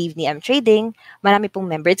make believe ni MTrading, marami pong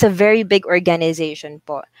member. It's a very big organization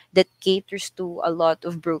po that caters to a lot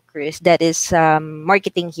of brokers that is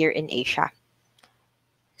marketing here in Asia.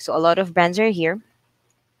 So a lot of brands are here.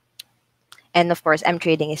 And of course,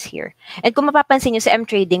 MTrading is here. And kung mapapansin nyo sa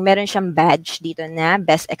MTrading, meron siyang badge dito na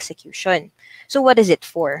Best Execution. So what is it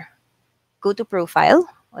for? Go to Profile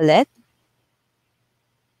ulit.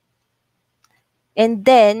 And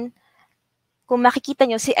then, kung makikita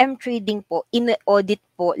nyo, si MTrading po, in-audit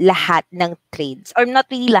po lahat ng trades. Or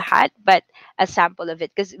not really lahat, but a sample of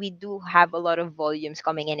it. Because we do have a lot of volumes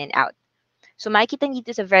coming in and out. So makikita nyo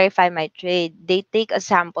dito sa Verify My Trade, they take a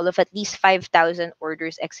sample of at least 5,000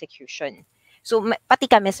 orders execution. So, pati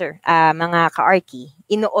kami, sir, mga ka-Arki,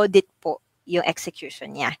 ino-audit po yung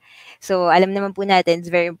execution niya. So, alam naman po natin,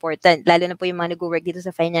 it's very important. Lalo na po yung mga nag-work dito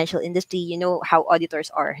sa financial industry, you know how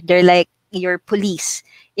auditors are. They're like your police,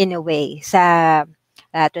 in a way, sa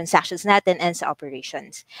transactions natin and sa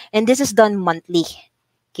operations. And this is done monthly.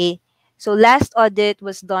 Okay? So, last audit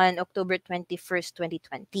was done October 21st,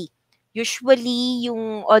 2020. Usually,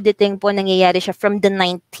 yung auditing po nangyayari siya from the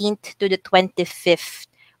 19th to the 25th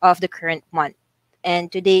of the current month. And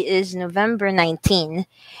today is November 19.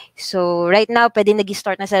 So, right now, pwede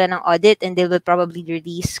nag-start na sila ng audit and they will probably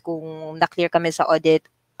release kung na-clear kami sa audit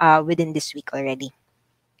within this week already.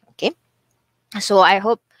 Okay? So, I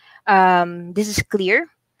hope this is clear.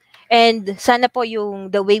 And sana po yung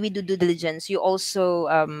the way we do due diligence, you also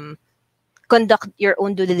conduct your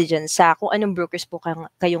own due diligence sa kung anong brokers po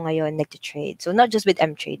kayo ngayon nag-trade. So, not just with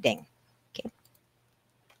MTrading. Okay.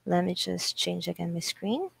 Let me just change again my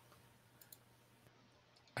screen.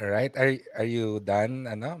 All right. Are you done,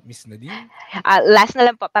 Miss Nadine? Last na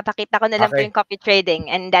lang po, papakita ko na lang po Okay. yung copy trading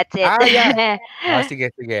and that's it. Yeah. Sige.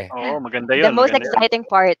 Oo, maganda yun. The most maganda exciting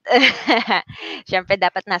part. Siyempre,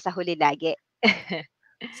 dapat nasa huli lagi.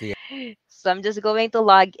 Sige. So, I'm just going to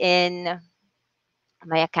log in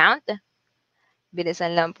my account.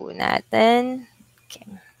 Bilisan lang po natin. Okay.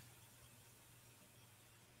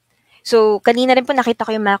 So, kanina rin po nakita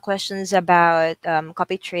ko yung mga questions about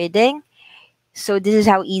copy trading. So, this is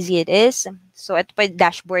how easy it is. So, ito po yung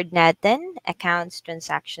dashboard natin, accounts,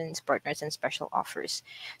 transactions, partners, and special offers.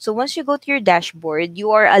 So, once you go to your dashboard,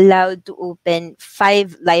 you are allowed to open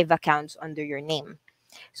 5 live accounts under your name.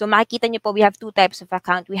 So, makikita nyo po, we have 2 types of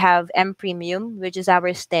account. We have M Premium, which is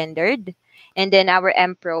our standard, and then our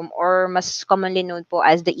M Prom, or mas commonly known po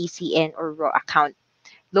as the ECN or raw account.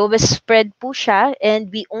 Lowest spread po siya, and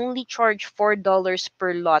we only charge $4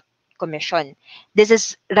 per lot commission. This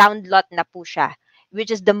is round lot na po siya, which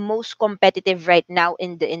is the most competitive right now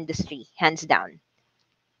in the industry, hands down.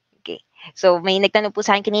 Okay. So may nagtanong po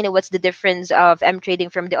sa akin kanina, what's the difference of MTrading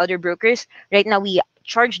from the other brokers? Right now, we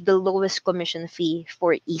charge the lowest commission fee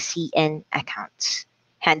for ECN accounts.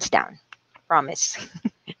 Hands down. Promise.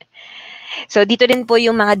 So dito din po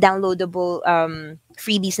yung mga downloadable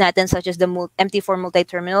freebies natin, such as the MT4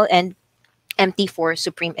 Multi-Terminal and MT4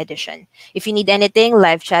 Supreme Edition. If you need anything,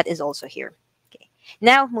 live chat is also here. Okay.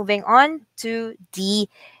 Now, moving on to the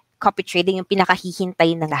copy trading, yung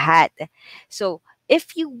pinakahihintay ng lahat. So,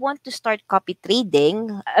 if you want to start copy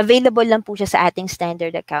trading, available lang po siya sa ating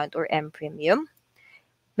standard account or M Premium.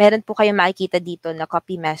 Meron po kayong makikita dito na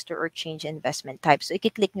copy master or change investment type. So,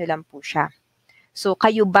 i-click nyo lang po siya. So,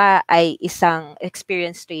 kayo ba ay isang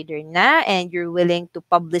experienced trader na and you're willing to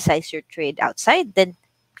publicize your trade outside? Then,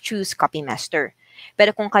 choose Copy Master.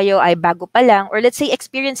 Pero kung kayo ay bago pa lang, or let's say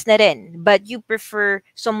experienced na rin, but you prefer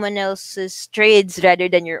someone else's trades rather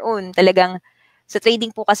than your own, talagang sa trading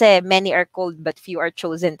po kasi, many are called but few are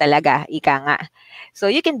chosen talaga, ika nga. So,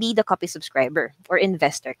 you can be the copy subscriber or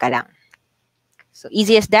investor ka lang. So,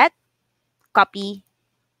 easy as that, copy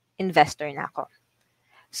investor na ako.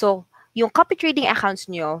 So, yung copy trading accounts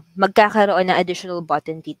nyo, magkakaroon ng additional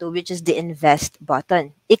button dito, which is the invest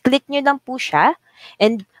button. I-click nyo lang po siya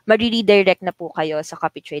and ma-redirect na po kayo sa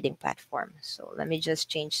copy trading platform. So, let me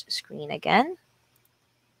just change the screen again.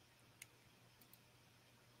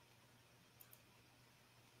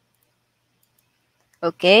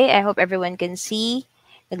 Okay, I hope everyone can see.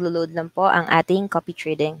 Naglo-load lang po ang ating copy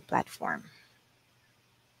trading platform.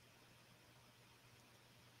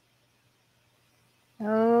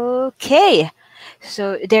 Okay.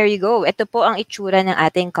 So, there you go. Ito po ang itsura ng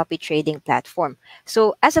ating copy trading platform.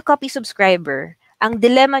 So, as a copy subscriber, ang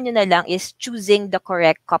dilemma nyo na lang is choosing the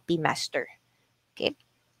correct copy master. Okay.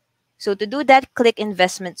 So, to do that, click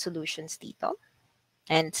Investment Solutions dito.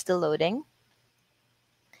 And it's still loading.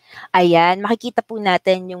 Ayan, makikita po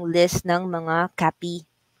natin yung list ng mga copy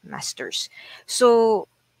masters. So,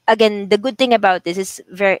 again, the good thing about this is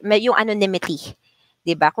yung anonymity.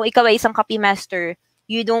 Diba? Kung ikaw ay isang copy master,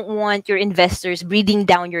 you don't want your investors breathing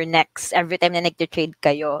down your necks every time na nag-trade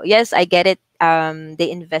kayo. Yes, I get it.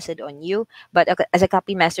 They invested on you. But as a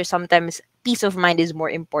copy master, sometimes peace of mind is more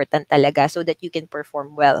important talaga so that you can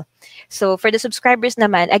perform well. So for the subscribers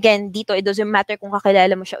naman, again, dito, it doesn't matter kung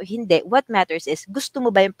kakilala mo siya o hindi. What matters is, gusto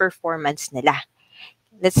mo ba yung performance nila?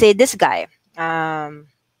 Let's say this guy.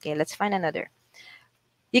 Okay, let's find another.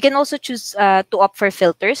 You can also choose to opt for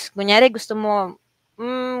filters. Kunyari, gusto mo,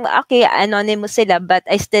 okay, anonymous sila, but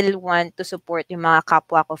I still want to support yung mga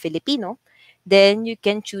kapwa ko Filipino, then you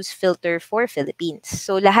can choose filter for Philippines.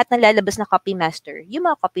 So, lahat ng lalabas na copy master, yung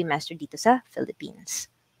mga copy master dito sa Philippines.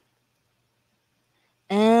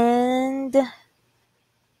 And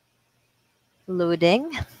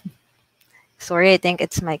loading. Sorry, I think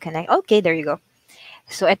it's my connect. Okay, there you go.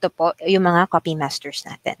 So, ito po, yung mga copy masters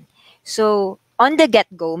natin. So, on the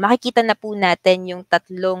get-go, makikita na po natin yung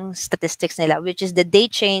tatlong statistics nila, which is the day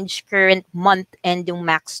change, current month, and yung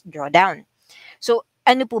max drawdown. So,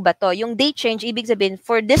 ano po ba to? Yung day change, ibig sabihin,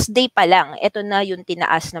 for this day pa lang, ito na yung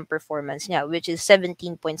tinaas ng performance niya, which is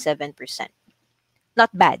 17.7%. Not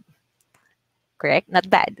bad. Correct? Not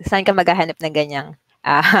bad. Saan ka maghahanap ng ganyang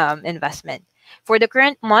investment? For the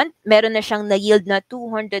current month, meron na siyang na-yield na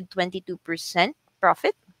 222%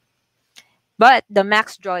 profit. But the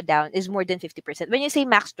max drawdown is more than 50%. When you say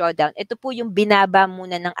max drawdown, ito po yung binaba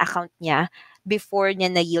muna ng account niya before niya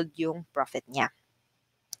na-yield yung profit niya.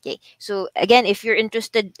 Okay. So, again, if you're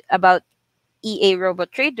interested about EA Robot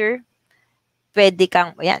Trader, pwede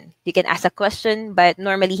kang, ayan, you can ask a question, but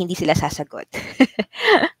normally hindi sila sasagot.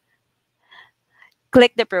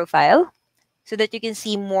 Click the profile so that you can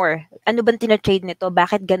see more. Ano bang tina-trade nito?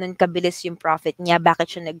 Bakit ganun kabilis yung profit niya? Bakit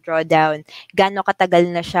siya nag-draw down? Gaano katagal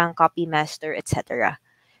na siyang copy master, etc.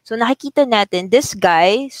 So, nakikita natin, this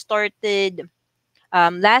guy started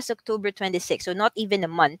last October 26, so not even a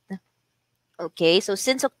month. Okay, so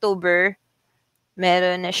since October,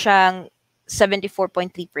 meron na siyang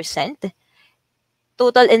 74.3%.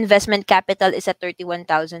 Total investment capital is at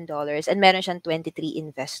 $31,000 and meron siyang 23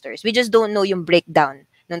 investors. We just don't know yung breakdown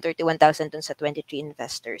ng 31,000 dun sa 23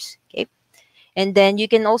 investors. Okay? And then you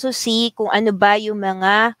can also see kung ano ba yung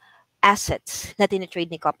mga assets na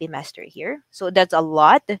tinitrade ni Copy Master here. So that's a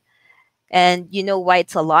lot. And you know why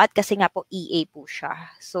it's a lot? Kasi nga po EA po siya.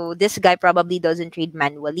 So this guy probably doesn't trade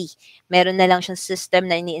manually. Meron na lang siyang system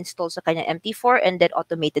na ini-install sa kanyang MT4 and then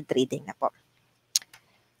automated trading na po.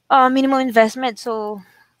 Minimum investment. So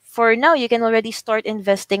for now, you can already start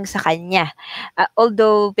investing sa kanya.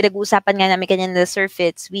 Although pinag-uusapan nga namin kanya na Sir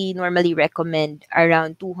Fitz, we normally recommend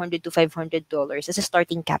around $200 to $500 as a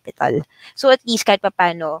starting capital. So at least kahit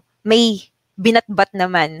papano, may binatbat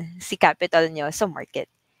naman si capital nyo sa market.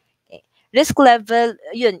 Risk level,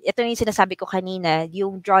 yun, ito yung sinasabi ko kanina,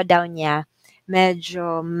 yung drawdown niya,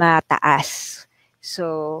 medyo mataas.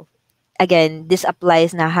 So, again, this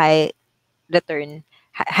applies na high return,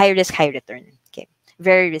 high risk, high return. Okay,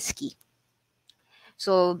 very risky.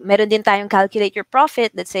 So, meron din tayong calculate your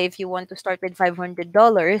profit. Let's say if you want to start with $500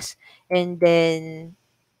 and then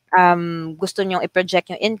gusto nyong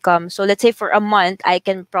i-project yung income. So, let's say for a month, I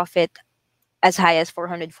can profit as high as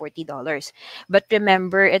 $440. But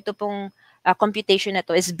remember, ito pong computation na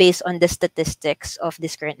to is based on the statistics of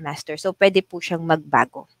this current master. So, pwede po siyang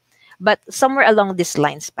magbago. But somewhere along these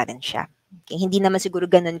lines pa rin siya. Okay? Hindi naman siguro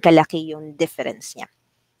ganun kalaki yung difference niya.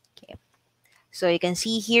 Okay. So, you can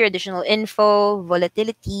see here, additional info,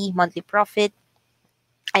 volatility, monthly profit.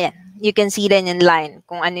 Ayan. You can see then in line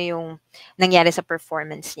kung ano yung nangyari sa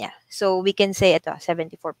performance niya. So, we can say ito,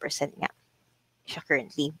 74% nga siya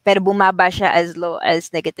currently. Pero bumaba siya as low as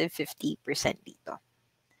negative 50% dito.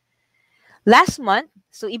 Last month,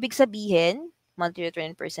 so ibig sabihin, monthly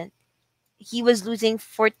return percent, he was losing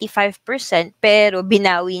 45% pero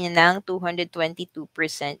binawi niya ng 222%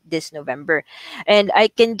 this November. And I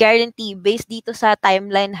can guarantee, based dito sa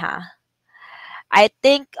timeline I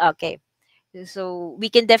think, okay, so we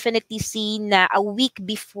can definitely see na a week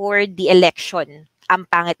before the election, ang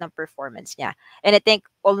pangit ng performance niya. And I think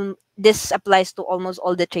this applies to almost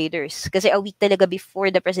all the traders. Kasi a week talaga before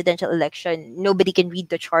the presidential election, nobody can read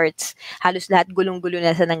the charts. Halos lahat gulong-gulo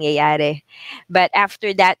na sa nangyayari. But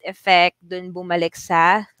after that effect, dun bumalik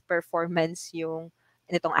sa performance yung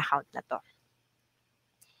nitong account na to.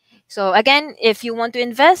 So again, if you want to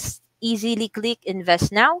invest, easily click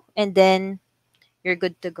invest now and then you're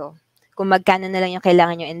good to go. Kung magkano na lang yung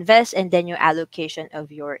kailangan nyo invest and then your allocation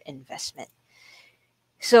of your investment.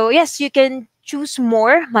 So yes, you can choose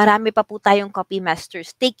more. Marami pa po tayong copy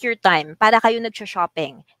masters. Take your time para kayo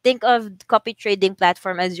nagsha-shopping. Think of copy trading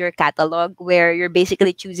platform as your catalog where you're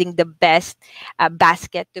basically choosing the best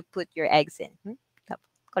basket to put your eggs in.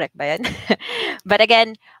 Correct ba yan? But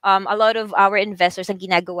again, a lot of our investors, ang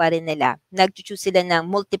ginagawa rin nila, nag-choose sila ng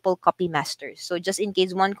multiple copy masters. So just in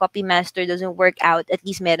case one copy master doesn't work out, at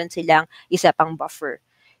least meron silang isa pang buffer.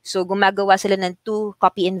 So gumagawa sila ng 2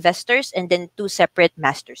 copy investors and then 2 separate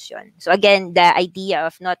masters yon. So again, the idea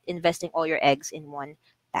of not investing all your eggs in one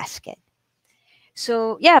basket.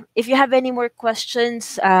 So yeah, if you have any more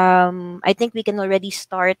questions, I think we can already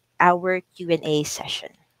start our Q&A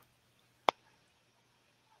session.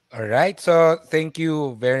 Alright, so thank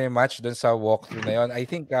you very much dun sa walkthrough na yon. I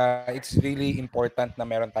think it's really important na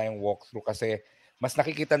meron tayong walkthrough kasi mas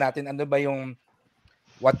nakikita natin ano ba yung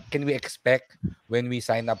what can we expect when we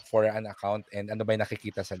sign up for an account and ano ba yung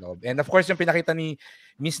nakikita sa loob. And of course, yung pinakita ni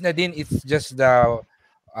Miss Nadine, it's just the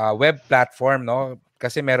web platform, no?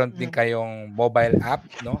 Kasi meron din kayong mobile app,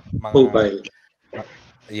 no? Mobile.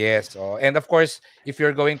 Yes. And of course, if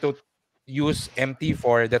you're going to use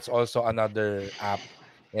MT4, that's also another app.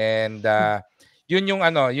 And yun yung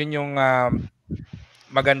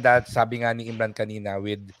maganda, sabi nga ni Imran kanina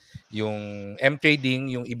with yung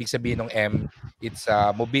MTrading, yung ibig sabihin ng M, it's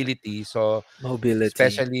mobility. So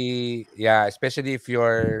especially if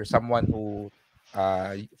you're someone who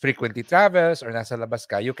frequently travels or nasa labas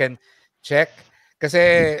ka, you can check.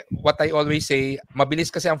 Kasi what I always say, mabilis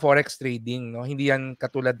kasi ang Forex trading, no? Hindi yan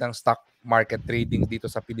katulad ng stock market trading dito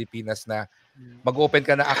sa Pilipinas na mag-open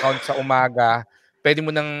ka na account sa umaga, pwede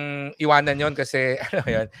mo nang iwanan yon kasi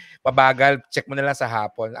mabagal, check mo na lang sa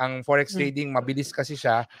hapon. Ang Forex trading, mabilis kasi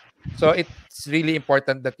siya. So it's really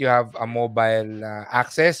important that you have a mobile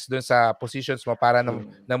access dun sa positions mo para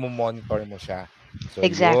na monitor mo siya. So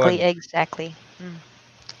Exactly.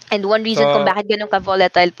 And one reason kung bakit ganun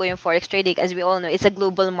ka-volatile po yung Forex trading, as we all know, it's a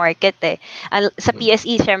global market eh. Sa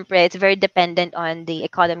PSE, syempre, it's very dependent on the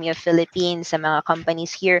economy of Philippines, sa mga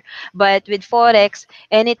companies here. But with Forex,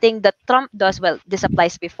 anything that Trump does, well, this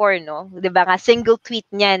applies before, no? Diba nga, single tweet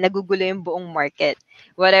niya, nagugulo yung buong market.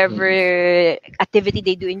 Whatever activity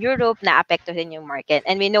they do in Europe, na-apektuhin yung market.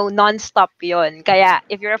 And we know, non-stop yon. Kaya,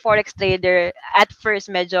 if you're a Forex trader, at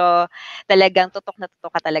first, medyo talagang tutok na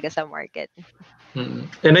tutok ka talaga sa market.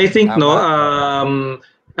 And I think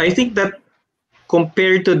I think that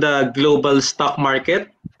compared to the global stock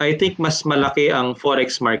market, I think mas malaki ang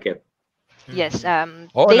Forex market. Yes,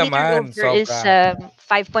 Oo daily naman, turnover is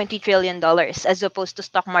 $5.3 trillion as opposed to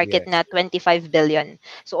stock market na 25 billion.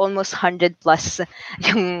 So almost 100 plus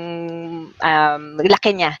yung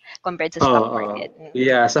laki niya compared sa stock market.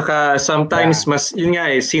 Yeah, saka sometimes mas yun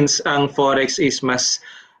nga since ang Forex is mas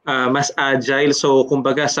agile, so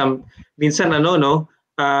kumbaga minsan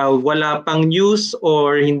wala pang news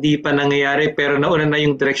or hindi pa nangyayari pero nauna na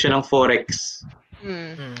yung direction ng Forex.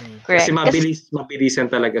 Correct. Kasi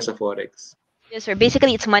mabilisan talaga sa Forex. Yes, sir.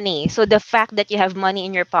 Basically, it's money. So the fact that you have money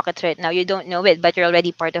in your pocket right now, you don't know it, but you're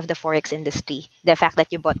already part of the Forex industry. The fact that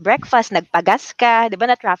you bought breakfast, nagpagas ka, di ba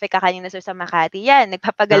na-traffic ka kanina sir sa Makati, yan,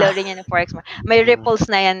 nagpapagalaw rin yan ng Forex. May ripples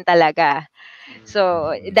na yan talaga.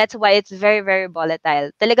 So that's why it's very, very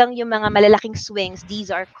volatile. Talagang yung mga malalaking swings, these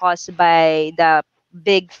are caused by the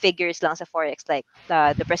big figures lang sa Forex, like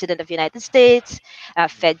the President of the United States,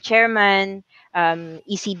 Fed Chairman,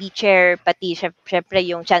 ECB chair, pati syempre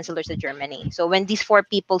yung chancellor sa Germany. So when these 4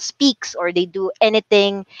 people speaks or they do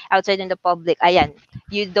anything outside in the public, ayan,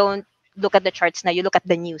 you don't look at the charts na, you look at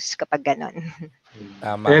the news kapag ganon.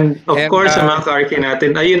 And of course, sa mga ka-Arki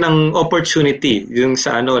natin, ayun ang opportunity yung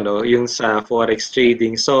sa yung sa Forex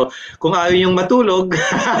trading. So, kung ayaw yung matulog,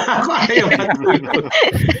 kasi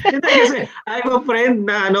I have a friend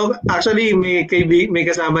na actually may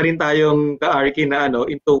kasama rin tayong ka-Arki na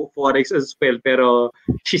into Forex as well, pero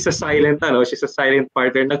she's a silent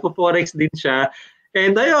partner. Nagpo-Forex din siya.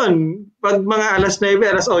 And ayun, pag mga alas 9,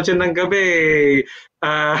 alas 8 ng gabi,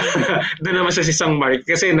 doon naman sa isang market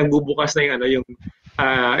kasi nagbubukas na yung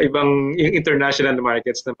ibang yung international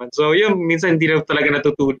markets naman. So yung minsan hindi na talaga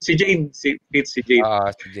natutulog. Si Jane, si Jane. Si Jane.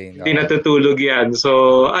 Hindi natutulog yan.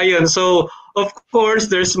 So, ayun. So, of course,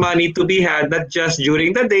 there's money to be had not just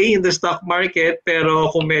during the day in the stock market, pero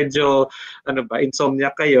kung medyo,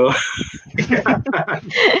 insomnia kayo.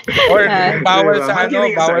 Or bawal Diba? sa But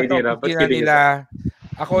kidding bawal aside, sa you know, but opisina kidding nila.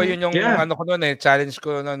 aside. Ako yun yung Yeah. ko noon challenge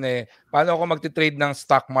ko noon paano ako magte-trade ng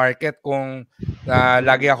stock market kung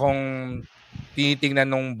lagi akong tinitingnan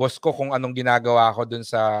nung boss ko kung anong ginagawa ko dun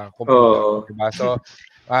sa computer, diba? So,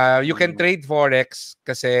 you can trade Forex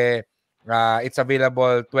kasi it's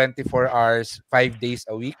available 24 hours, 5 days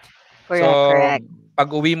a week. Correct. Pag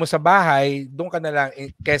uwi mo sa bahay, doon ka na lang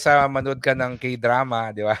kesa manood ka ng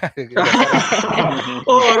K-drama, di ba?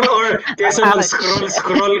 or kesa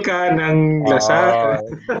mag-scroll ka ng Lazada,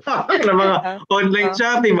 ng mga online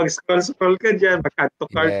shopping, mag-scroll ka dyan, mag-add to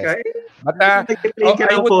cart ka. But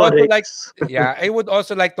I would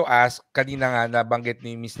also like to ask, kanina nga nabanggit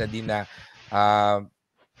ni Miss Nadine na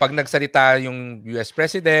pag nagsalita yung US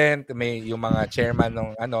President, may yung mga chairman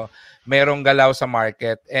ng merong galaw sa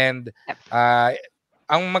market, and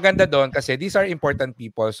ang maganda doon kasi these are important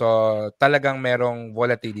people, so talagang merong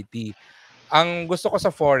volatility. Ang gusto ko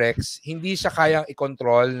sa Forex, hindi siya kayang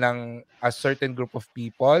i-control ng a certain group of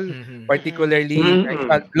people, particularly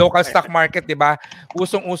local stock market, di ba?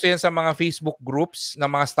 Usong-uso yan sa mga Facebook groups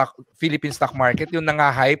ng mga Philippine stock market, yung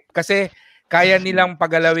nanga-hype kasi kaya nilang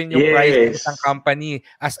pagalawin yung price ng isang company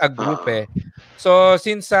as a group So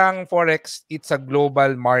since ang Forex, it's a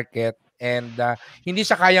global market, and hindi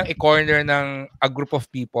siya kayang i-corner ng a group of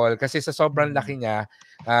people kasi sa sobrang laki niya,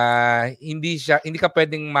 hindi ka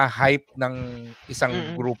pwedeng ma-hype ng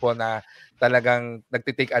isang grupo na talagang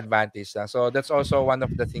nagtitake advantage lang. So that's also one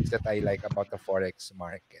of the things that I like about the Forex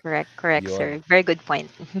market. Correct, sir. Very good point.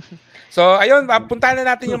 So ayun, puntahan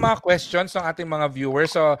na natin yung mga questions ng ating mga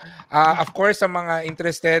viewers. So of course, sa mga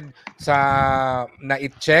interested na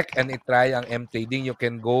i-check and i-try ang MTrading, you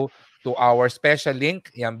can go to our special link,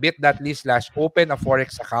 yung bit.ly/open a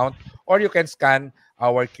Forex account, or you can scan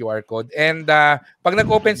our QR code. And pag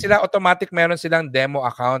nag-open sila, automatic meron silang demo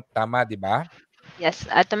account. Tama, di ba? Yes,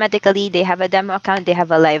 automatically they have a demo account, they have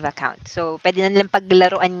a live account. So pwede na nilang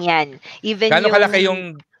paglaruan yan. Gano'n kalaki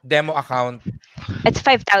yung demo account? It's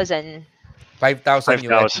 5,000. 5,000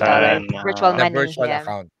 US dollars virtual money. Virtual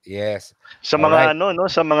account. Yes. Sa mga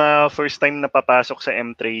sa mga first time na papasok sa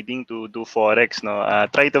MTrading to do Forex,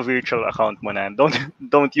 try the virtual account mo na.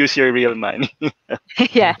 Don't use your real money.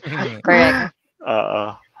 Yeah, correct.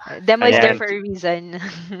 Demo is there for a reason.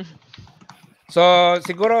 So,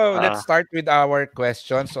 siguro let's start with our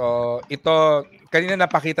question. So, ito kanina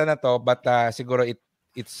napakita na to, but siguro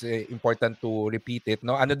it's important to repeat it,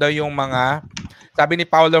 no? Ano daw yung mga, sabi ni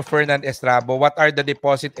Paulo Fernand Estrabo, what are the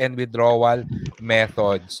deposit and withdrawal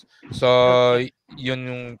methods? So, yun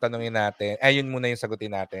yung tanungin natin. Yun muna yung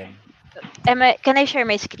sagutin natin. Can I share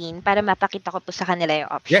my screen para mapakita ko po sa kanila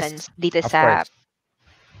yung options dito sa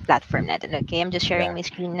platform natin? Okay, I'm just sharing my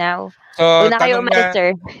screen now. So, una kayo umalis,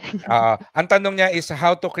 sir. Ang tanong niya is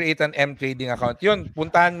how to create an MTrading account. Yun,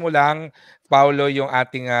 puntahan mo lang, Paulo, yung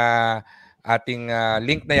ating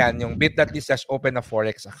link na yan, yung bit.ly/open a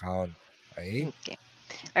Forex account. Okay?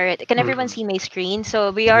 All right. Can everyone see my screen?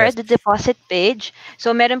 So we are at the deposit page.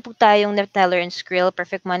 So meron po tayong Neteller and Skrill.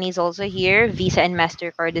 Perfect Money is also here. Visa and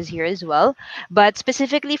MasterCard is here as well. But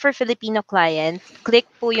specifically for Filipino clients, click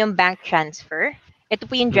po yung bank transfer. Ito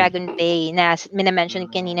po yung Dragon Pay na minamention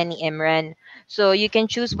kanina ni Imran. So you can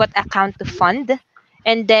choose what account to fund.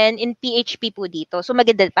 And then in PHP po dito, so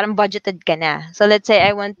maganda, parang budgeted ka na. So let's say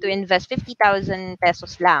I want to invest 50,000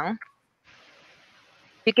 pesos lang.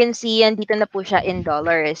 You can see yan dito na po siya in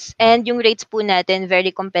dollars. And yung rates po natin,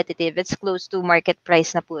 very competitive. It's close to market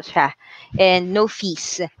price na po siya. And no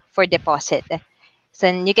fees for deposit. So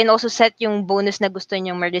you can also set yung bonus na gusto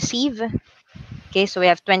nyong ma-receive. Okay, so we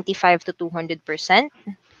have 25 to 200%.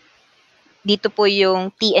 Dito po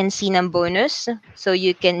yung TNC ng bonus. So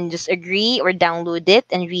you can just agree or download it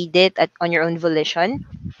and read it on your own volition.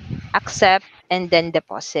 Accept and then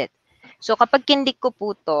deposit. So kapag kinlik ko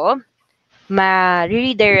po to,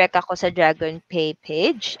 ma-redirect ako sa Dragon Pay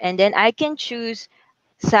page and then I can choose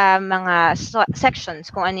sa mga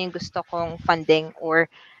sections kung ano yung gusto kong funding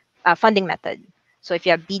or funding method. So if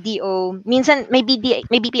you have BDO, minsan may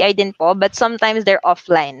BPI din po, but sometimes they're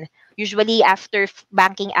offline. Usually after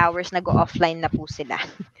banking hours, nag-go offline na po sila.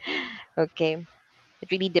 Okay.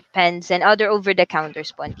 It really depends. And other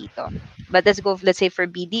over-the-counters po dito. But let's say for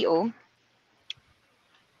BDO.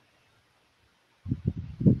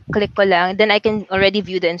 Click ko lang. Then I can already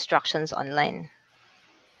view the instructions online.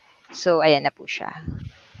 So, ayan na po siya.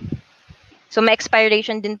 So may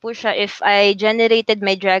expiration din po siya. If I generated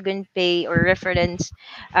my Dragon Pay or reference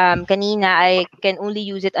kanina, I can only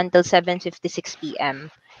use it until 7:56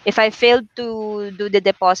 p.m. If I failed to do the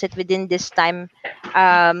deposit within this time,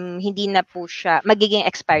 hindi na po siya, magiging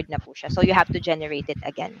expired na po siya. So you have to generate it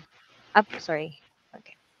again. Sorry.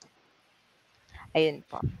 Okay. Ayun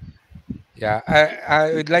po. Yeah,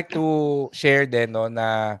 I would like to share din no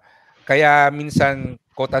na kaya minsan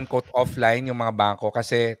quote unquote offline yung mga bangko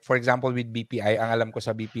kasi for example with BPI, ang alam ko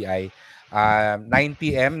sa BPI 9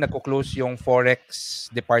 PM nagko-close yung Forex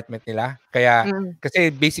department nila. Kaya kasi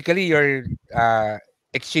basically you're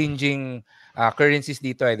exchanging currencies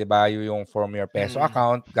dito 'di ba? Yung from your peso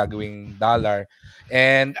account gagawing dollar.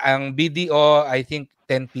 And ang BDO I think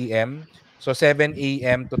 10 PM. So 7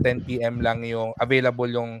 AM to 10 PM lang yung available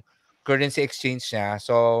yung currency exchange niya.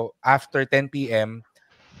 So, after 10 PM,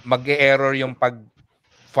 mag-e-error yung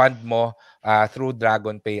pag-fund mo through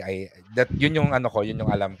Dragon Pay. Yun yung ano ko, yun yung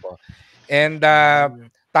alam ko. And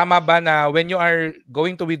tama ba na when you are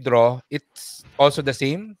going to withdraw, it's also the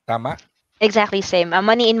same? Tama? Exactly same.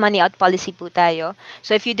 Money in, money out policy po tayo.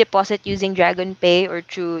 So if you deposit using Dragon Pay or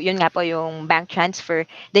through, yun nga po yung bank transfer,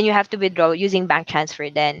 then you have to withdraw using bank transfer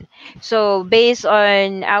then. So based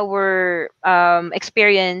on our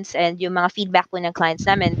experience and yung mga feedback po ng clients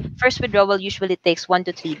namin, first withdrawal usually takes 1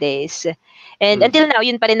 to 3 days. And until now,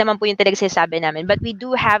 yun pa rin naman po yung talaga sinasabi namin. But we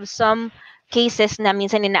do have some cases na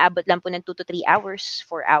minsan inaabot lang po ng 2 to 3 hours,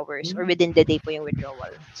 4 hours, or within the day po yung withdrawal.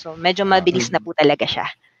 So medyo mabilis na po talaga siya.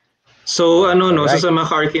 So so sa mga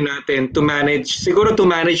ka-Arki natin, to manage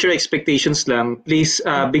your expectations lang, please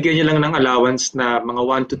bigyan niyo lang ng allowance na mga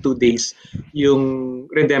 1 to 2 days yung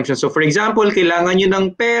redemption. So for example, kailangan niyo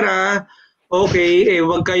ng pera, okay,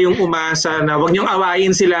 wag kayong umasa na wag niyong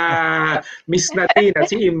awayin sila Miss Nadine at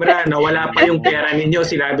si Imran na wala pa yung pera ninyo,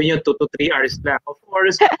 sinabi niyo 2 to 3 hours lang. Of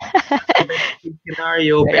course,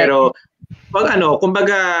 scenario, pero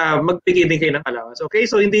kumbaga magbigay din kayo ng allowance. Okay?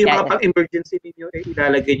 So hindi yung mga pang-emergency ninyo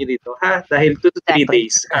ilalagay nyo dito, dahil 2 to 3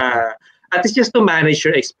 days. At least just to manage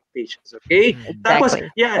your expectations. Okay? Exactly. Tapos,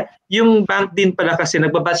 yung bank din pala kasi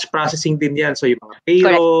nagba-batch processing din yan. So yung mga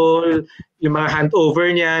payroll, yung mga handover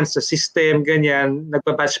niyan sa system, ganyan,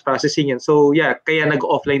 nagba-batch processing yan. So kaya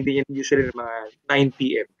nag-offline din yan usually ng mga 9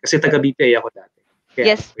 PM. Kasi taga-BPI ako dati.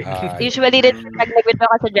 Yes. Usually, pag nag-withdraw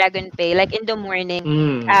ka sa Dragon Pay, like in the morning,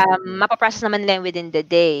 mapaprocess naman lang within the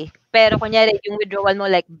day. Pero kunyari, yung withdrawal mo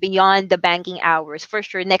like beyond the banking hours, for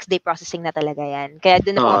sure, next day processing na talaga yan. Kaya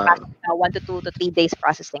doon na pumapasok na 1 to 2 to 3 days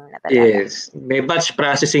processing na talaga. Yes. May batch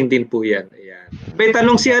processing din po yan. Ayan. May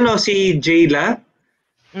tanong si Jayla.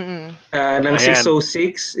 Ng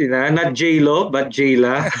 606, not J-Lo, but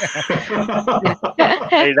Jayla.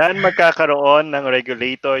 Kailan magkakaroon ng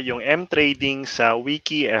regulator yung MTrading sa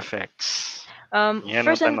WikiFX? Yan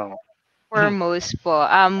First ang tanong. Foremost po,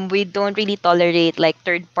 we don't really tolerate like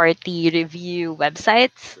third-party review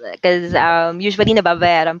websites because usually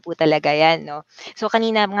nababayaran po talaga yan, no? So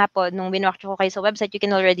kanina nga po, nung binwatch ko kayo sa website, you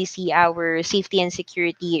can already see our safety and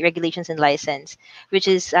security regulations and license, which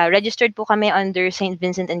is registered po kami under St.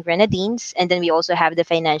 Vincent and Grenadines, and then we also have the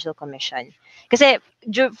Financial Commission. Kasi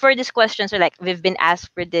for these questions, we've been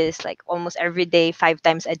asked for this like almost every day, 5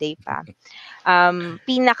 times a day pa.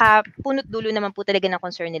 Pinaka punot dulo naman po talaga ng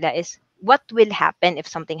concern nila is what will happen if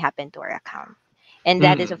something happened to our account. And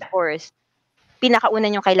that is of course, pinakauna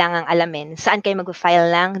nyo kailangang alamin saan kayo mag-file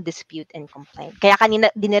ng dispute and complaint. Kaya kanina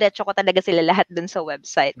diniretso ko talaga sila lahat dun sa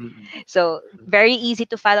website. So, very easy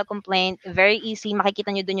to file a complaint, very easy,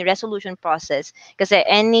 makikita nyo dun yung resolution process. Kasi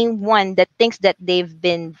anyone that thinks that they've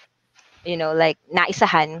been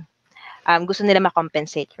naisahan, gusto nila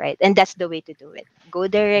ma-compensate, right? And that's the way to do it. Go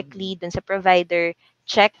directly dun sa provider,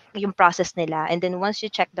 check yung process nila, and then once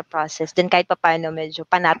you check the process, then kahit paano medyo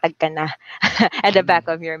panatag ka na at the back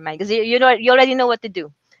of your mind. Because you already know what to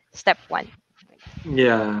do. Step 1.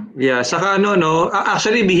 Yeah. Saka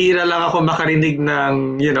actually bihira lang ako makarinig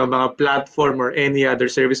ng mga platform or any other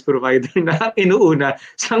service provider na inuuna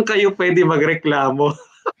saan kayo pwede magreklamo.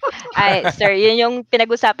 Ay, sir, yun yung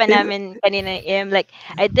pinag-usapan namin kanina. Like,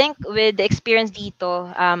 I think with the experience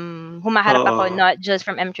dito, humaharap ako not just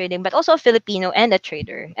from MTrading, but also a Filipino and a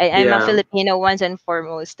trader. I'm a Filipino once and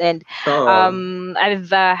foremost. And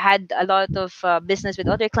I've had a lot of business with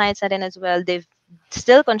other clients na rin as well. They've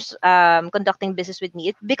still conducting business with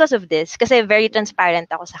me because of this. Kasi very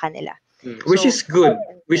transparent ako sa kanila. Which is good.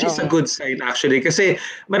 Which is a good sign actually. Kasi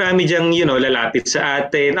marami diyang, lalapit sa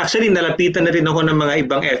atin. Actually, nalapitan na rin ako ng mga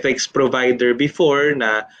ibang FX provider before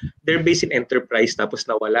na they're based in enterprise tapos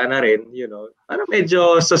nawala na rin, Parang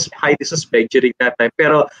medyo highly suspect during that time.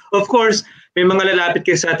 Pero of course, may mga lalapit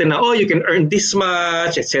kayo sa atin na, oh, you can earn this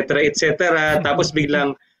much, etc., etc. Tapos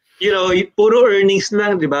biglang, puro earnings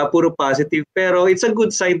lang, di ba? Puro positive. Pero it's a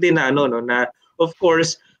good sign din na, na of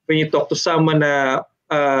course, when you talk to someone na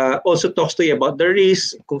also talks to you about the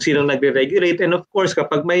risk, kung sino nagre-regulate, and of course,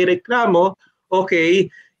 kapag may reklamo,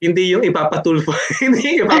 okay, hindi yung ipapatulfo,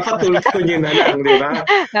 hindi yung ipapatulfo nyo na lang, di ba?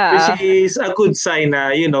 Which is a good sign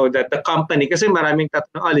na, that the company, kasi maraming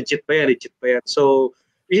tatanong, legit ba yan? So,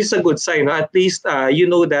 which is a good sign. No? At least, you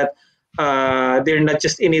know that they're not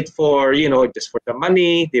just in it for, just for the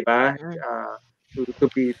money, di ba? To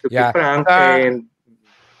be frank.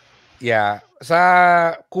 Sa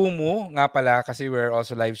Kumu nga pala, kasi we're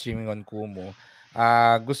also live streaming on Kumu.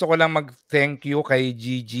 Gusto ko lang mag-thank you kay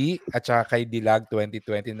Gigi at saka kay Dilag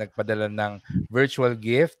 2020 nagpadala ng virtual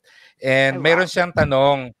gift. And meron siyang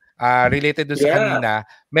tanong related doon sa kanina.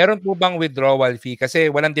 Meron po bang withdrawal fee?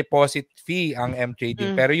 Kasi walang deposit fee ang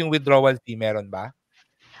MTrading. Pero yung withdrawal fee meron ba?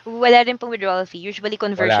 Wala rin pong withdrawal fee. Usually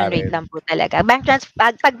conversion rate lang po talaga.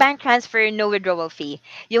 Pag bank transfer, no withdrawal fee.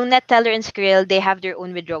 Yung Neteller and Skrill, they have their own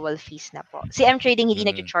withdrawal fees na po. Si MTrading hindi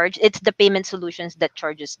nag-charge. It's the payment solutions that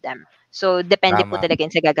charges them. So, depende po talaga yun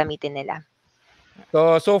sa gagamitin nila.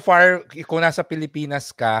 So far, kung nasa Pilipinas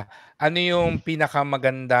ka, ano yung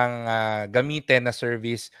pinakamagandang gamitin na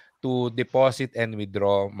service to deposit and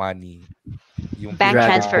withdraw money? Yung bank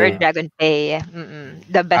transfer or Dragon Pay.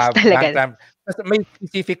 The best talaga. May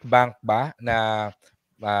specific bank ba na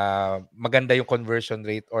maganda yung conversion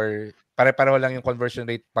rate or pare-pareho lang yung conversion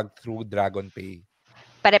rate pag through Dragon Pay?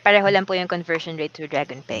 Pare-pareho lang po yung conversion rate through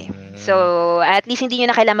Dragon Pay. So, at least hindi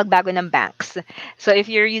nyo na kailangan magbago ng banks. So, if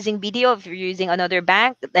you're using BDO, if you're using another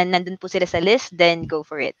bank, then nandun po sila sa list, then go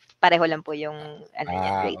for it. Pareho lang po yung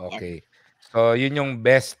rate okay. So, yun yung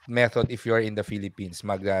best method if you're in the Philippines,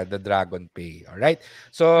 the Dragon Pay. Alright?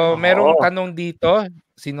 So, merong tanong dito.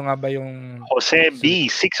 Sino nga ba yung... Jose B,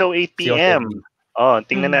 6:08 p.m.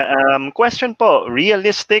 Tingnan na. Question po,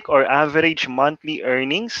 realistic or average monthly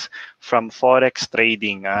earnings from Forex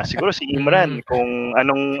trading? Siguro si Imran, kung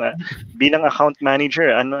anong, bilang account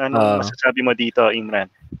manager, anong masasabi mo dito,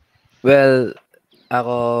 Imran? Well,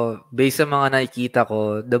 ako, based sa mga nakikita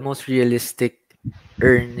ko, the most realistic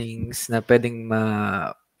earnings na pwedeng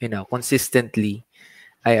consistently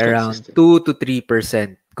ay around 2 to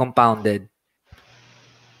 3% compounded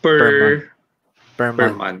per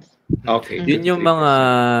month. Okay. Yun yung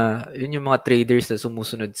mga traders na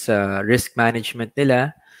sumusunod sa risk management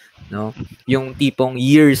nila, no? Yung tipong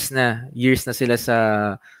years na sila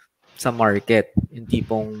sa market. Yung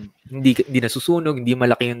tipong hindi nasusunog, hindi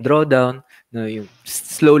malaki yung drawdown, no, yung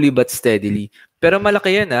slowly but steadily. Pero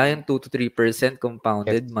malaki yan yung 2 to 3%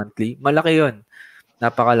 compounded monthly. Malaki yun.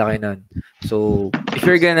 Napakalaki nun. So, if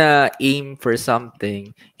you're gonna aim for something,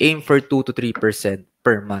 aim for 2 to 3%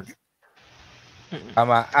 per month.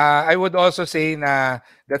 Tama. I would also say na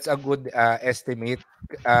that's a good estimate.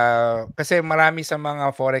 Kasi marami sa mga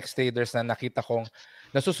Forex traders na nakita kong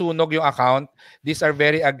nasusunog yung account. These are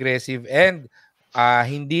very aggressive and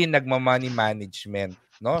hindi nagma-money management.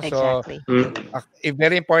 No? Exactly. So,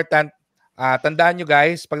 very important. Tandaan nyo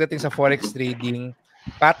guys, pagdating sa Forex trading,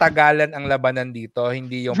 patagalan ang labanan dito,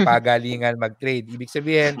 hindi yung pagalingan mag-trade. Ibig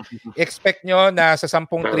sabihin, expect nyo na sa 10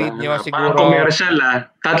 trade nyo, siguro... commercial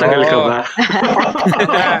tatagal ka ba?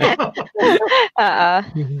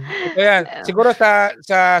 Ayan, siguro sa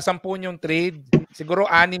 10 yung trade, siguro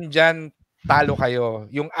 6 dyan, talo kayo.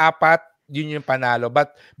 Yung 4, yun yung panalo.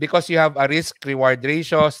 But because you have a risk-reward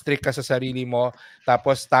ratio, strict ka sa sarili mo,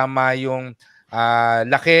 tapos tama yung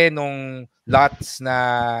laki nung lots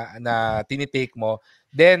na tinitake mo,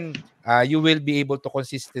 then you will be able to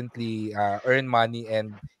consistently earn money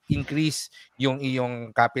and increase yung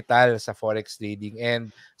iyong capital sa Forex trading.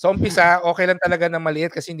 And sa umpisa, okay lang talaga na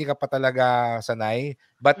maliit kasi hindi ka pa talaga sanay.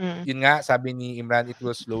 But yun nga, sabi ni Imran, it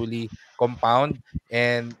will slowly compound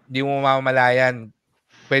and di mo mamalayan.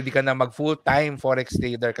 Pwede ka na mag full-time Forex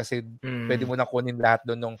trader kasi pwede mo na kunin lahat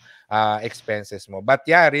doon ng expenses mo. But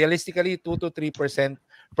yeah, realistically, 2 to 3%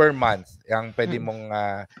 per month ang pwede mong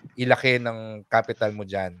ilaki ng capital mo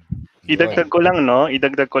dyan. Idagdag ko lang,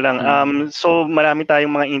 so marami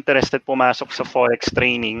tayong mga interested pumasok sa Forex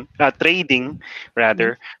trading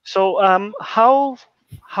rather. So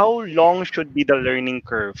how long should be the learning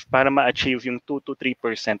curve para ma-achieve yung 2 to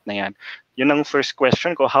 3% na yan? Yun ang first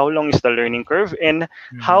question ko. How long is the learning curve and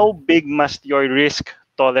how big must your risk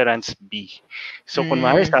tolerance be? So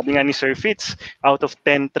kunwari, sabi nga ni Sir Fitz, out of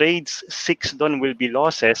 10 trades, 6 doon will be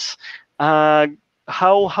losses.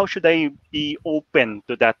 How should I be open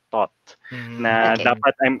to that thought? Na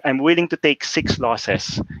dapat I'm willing to take 6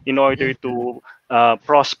 losses in order to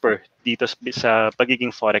prosper dito sa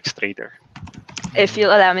pagiging Forex trader? If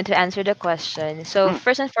you'll allow me to answer the question. So,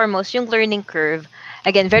 first and foremost, yung learning curve,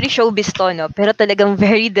 again, very showbiz to, no? Pero talagang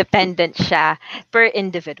very dependent siya per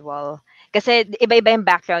individual. Kasi iba-iba yung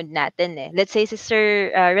background natin eh. Let's say si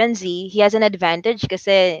Sir Renzi, he has an advantage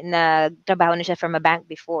kasi nagtrabaho na siya from a bank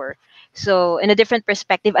before. So, in a different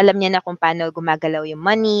perspective, alam niya na kung paano gumagalaw yung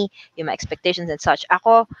money, yung mga expectations and such.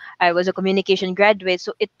 Ako, I was a communication graduate,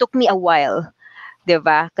 so it took me a while. 'Di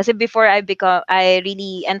ba? Kasi before I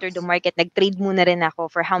really entered the market, nag-trade muna rin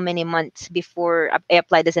ako for how many months before I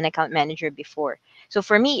applied as an account manager before. So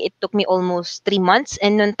for me, it took me almost 3 months,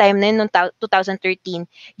 and noong time na yun, noong 2013,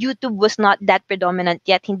 YouTube was not that predominant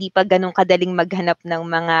yet. Hindi pa ganun kadaling maghanap ng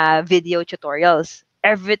mga video tutorials.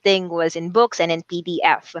 Everything was in books and in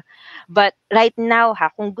PDF. But right now,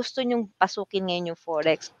 kung gusto nyong pasukin ngayon yung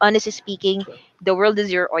Forex, honestly speaking, the world is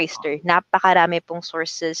your oyster. Napakarami pong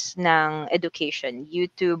sources ng education,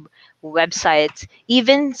 YouTube, websites,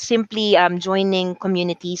 even simply joining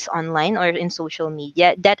communities online or in social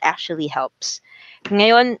media, that actually helps.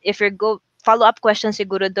 Ngayon, if you follow-up question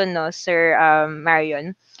siguro doon, no, Sir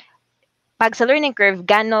Marion, pag sa learning curve,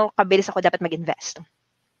 gaano kabilis ako dapat mag-invest?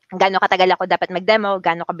 Gaano katagal ako dapat mag-demo?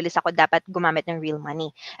 Gaano kabilis ako dapat gumamit ng real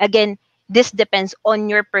money? Again, this depends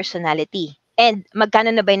on your personality. And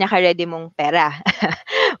magkano na ba yung naka-ready mong pera?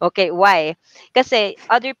 Okay, why? Kasi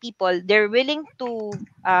other people, they're willing to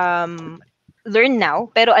learn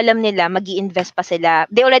now, pero alam nila mag-i-invest pa sila.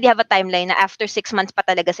 They already have a timeline na after 6 months pa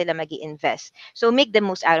talaga sila mag-i-invest. So make the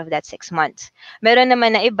most out of that 6 months. Meron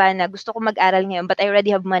naman na iba na gusto ko mag-aral ngayon, but I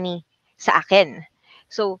already have money sa akin.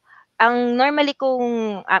 So, ang normally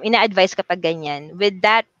kong ina-advise kapag ganyan, with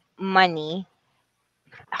that money,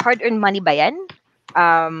 hard-earned money ba yan?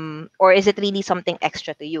 Or is it really something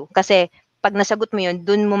extra to you? Kasi pag nasagot mo yun,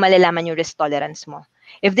 dun mo malalaman yung risk tolerance mo.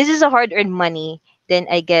 If this is a hard-earned money, then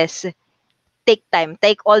I guess take time.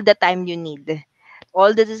 Take all the time you need.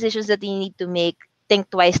 All the decisions that you need to make, think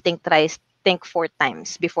twice, think thrice, think 4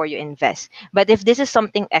 times before you invest. But if this is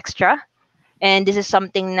something extra, and this is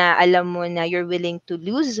something na alam mo na you're willing to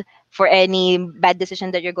lose for any bad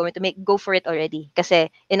decision that you're going to make, go for it already.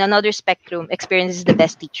 Kasi in another spectrum, experience is the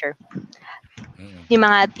best teacher. Yung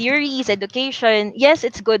mga theories, education, yes,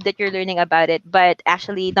 it's good that you're learning about it, but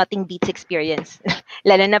actually, nothing beats experience.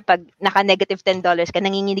 Lalo na pag naka-negative $10 ka,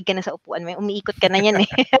 nanginginig ka na sa upuan mo, umiikot ka na yan eh.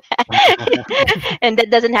 And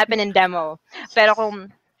that doesn't happen in demo. Pero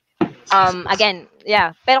kung, again,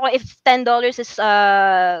 yeah, pero kung if $10 is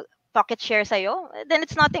pocket share sa'yo, then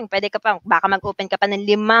it's nothing. Pwede ka pa, baka mag-open ka pa ng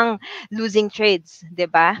 5 losing trades, di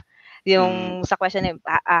ba? Yung sa question,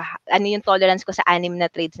 ano yung tolerance ko sa 6 na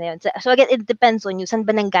trades na yun. So again, it depends on you. Saan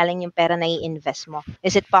ba nanggaling yung pera na i-invest mo?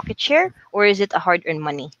 Is it pocket share or is it a hard-earned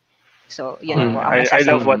money? So, yun po. I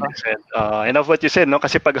love what you said. I love what you said, no?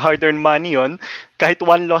 Kasi pag hard-earned money yun, kahit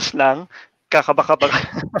 1 loss lang, kakabaka-baka.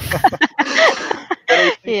 Pero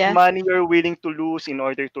if money you're willing to lose in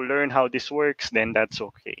order to learn how this works, then that's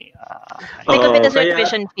okay. Think of it as a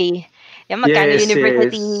tuition fee. Yung magkano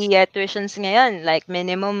university tuitions ngayon? Like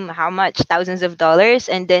minimum, how much? Thousands of dollars.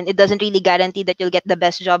 And then it doesn't really guarantee that you'll get the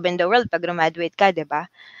best job in the world pag graduate ka, di ba?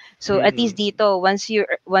 So at least dito, once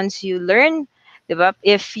you learn, di ba?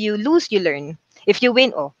 If you lose, you learn. If you win,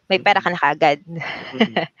 may pera ka na kaagad.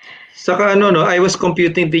 Saka I was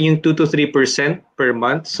computing din yung 2 to 3% per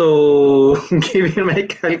month. So, given my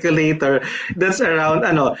calculator, that's around,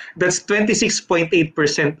 that's 26.8%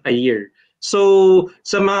 a year. So,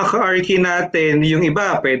 sa mga ka-Arki natin, yung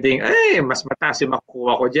iba, pwedeng, mas mataas yung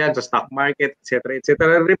makukuha ko dyan sa stock market, etc.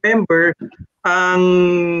 etc. Remember,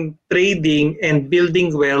 ang trading and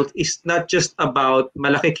building wealth is not just about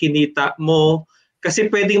malaki kinita mo, kasi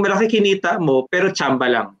pwedeng malaki kinita mo, pero tsamba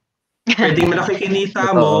lang. Pwedeng malaki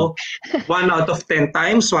kinita mo 1 out of 10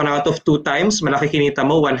 times, 1 out of 2 times, malaki kinita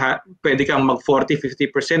mo, pwede kang mag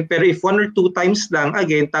 40-50%. Pero if 1 or 2 times lang,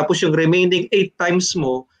 again, tapos yung remaining 8 times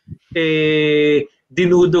mo,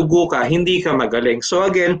 dinudugo ka, hindi ka magaling. So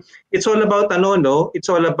again, it's all about it's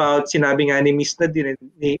all about, sinabi nga ni Miss Nadine,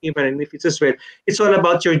 ni Imran, ni Fitz as well, it's all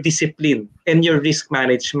about your discipline and your risk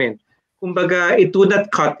management. Kumbaga, it would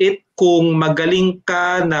not cut it kung magaling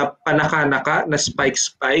ka na panaka-naka, na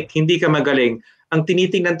spike-spike, hindi ka magaling. Ang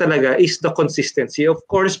tinitingnan talaga is the consistency. Of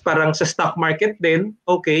course, parang sa stock market din,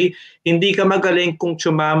 okay, hindi ka magaling kung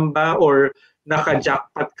tsumamba or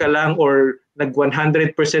naka-jackpot ka lang or nag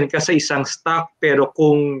 100% ka sa isang stock, pero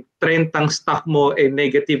kung trend ang stock mo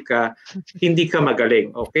negative ka, hindi ka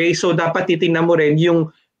magaling. Okay? So dapat titingnan mo rin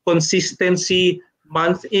yung consistency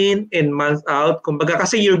month in and month out. Kumbaga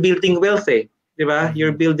kasi you're building wealth di ba?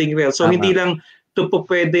 You're building wealth. So hindi lang ito po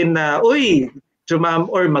pwede na,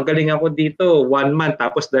 or magaling ako dito 1 month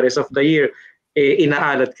tapos the rest of the year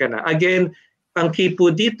inaalat ka na. Again, ang key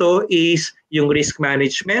po dito is yung risk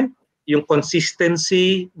management, yung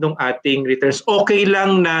consistency ng ating returns. Okay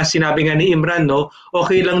lang na sinabi nga ni Imran, no?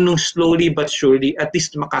 Okay lang nung slowly but surely, at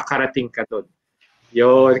least makakarating ka doon.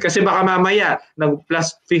 Yun. Kasi baka mamaya, nag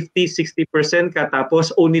plus 50-60% ka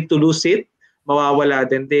tapos only to lose it, mawawala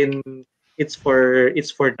din. Then it's for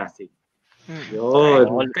nothing.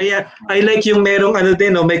 Yun. Kaya I like yung merong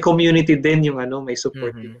din, no, may community din yung may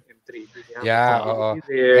support din ng MTrading. Yeah, oo.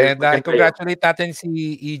 And congratulate natin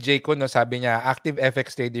si EJ ko, no, sabi niya, active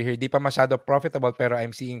FX trader here, di pa masyado profitable pero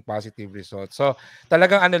I'm seeing positive results. So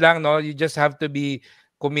talagang lang, no, you just have to be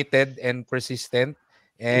committed and persistent.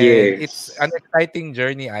 And it's an exciting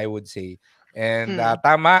journey, I would say. And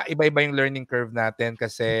tama, iba-iba yung learning curve natin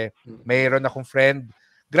kasi mayroon akong friend,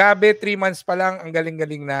 grabe, 3 months pa lang, ang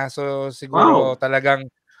galing-galing na. So, siguro talagang,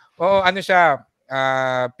 siya,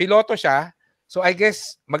 piloto siya. So, I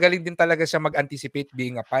guess, magaling din talaga siya mag-anticipate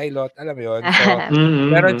being a pilot. Alam mo yun? So,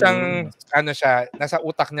 meron siyang, nasa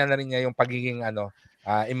utak niya na rin niya yung pagiging,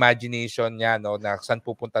 imagination niya, no, na saan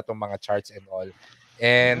pupunta tong mga charts and all.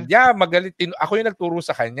 And, magaling. Ako yung nagturo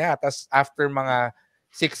sa kanya. Tapos, after mga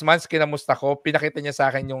 6 months, kinamusta ko, pinakita niya sa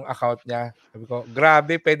akin yung account niya. Sabi ko,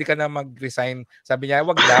 grabe, pwede ka na mag-resign. Sabi niya,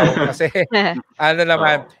 wag daw. Kasi,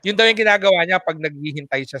 naman, yun daw yung ginagawa niya pag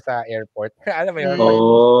naghihintay siya sa airport. Alam mo yun?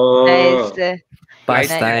 Nice.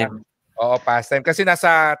 Pastime. Oo, pastime. Kasi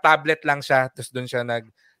nasa tablet lang siya, tapos doon siya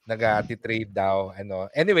nag-trade daw.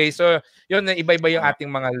 Anyway, so, yun, iba-iba yung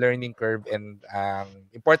ating mga learning curve. And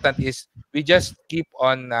important is, we just keep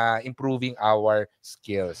on improving our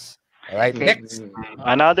skills. Alright, next.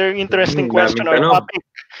 Another interesting question or topic.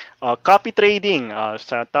 Copy trading.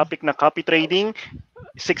 Sa topic na copy trading,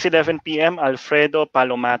 6:11 p.m. Alfredo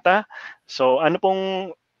Palomata. So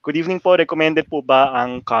good evening po, recommended po ba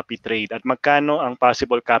ang copy trade? At magkano ang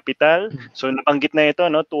possible capital? So nabanggit na ito,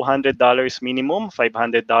 no, $200 minimum,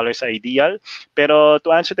 $500 ideal. Pero to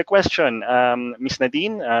answer the question, Miss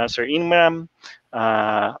Nadine, Sir Imran,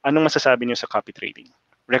 anong masasabi niyo sa copy trading?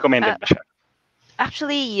 Recommended ba siya?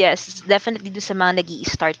 Actually, yes. Definitely do sa mga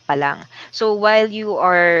nag-i-start pa lang. So, while you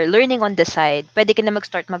are learning on the side, pwede ka na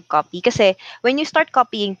mag-start mag-copy. Kasi, when you start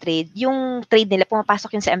copying trade, yung trade nila,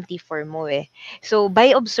 pumapasok yun sa MT4 mo eh. So,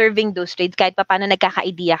 by observing those trades, kahit pa paano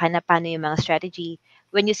nagkaka-idea ka na paano yung mga strategy,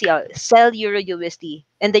 when you see, sell Euro USD,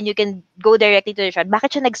 and then you can go directly to the chart,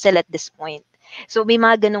 bakit siya nag-sell at this point? So, may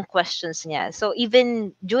mga ganong questions niya. So,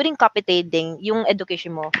 even during copy trading, yung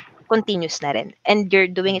education mo, continuous na rin. And you're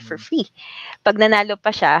doing it for free. Pag nanalo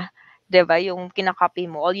pa siya, 'di ba, yung kinakopy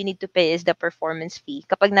mo, all you need to pay is the performance fee.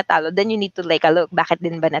 Kapag natalo, then you need to like a look, bakit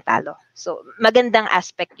din ba natalo? So, magandang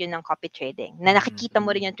aspect yun ng copy trading. Na nakikita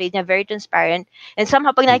mo rin yung trade niya, very transparent. And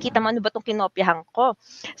somehow, pag nakikita mo, ano ba itong kinopyahan ko?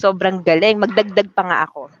 Sobrang galing. Magdagdag pa nga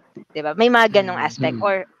ako. 'Di ba? May mga ganong aspect.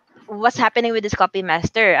 Or, what's happening with this copy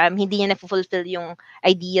master? Hindi niya na-fulfill yung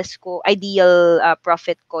ideal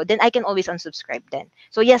profit ko, then I can always unsubscribe then.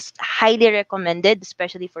 So yes, highly recommended,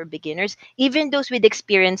 especially for beginners. Even those with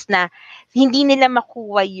experience na hindi nila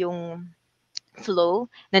makuha yung flow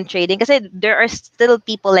ng trading. Kasi there are still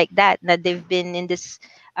people like that na they've been in this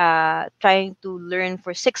trying to learn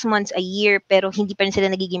for 6 months, a year, pero hindi pa rin sila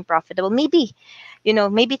nagiging profitable. Maybe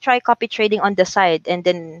try copy trading on the side and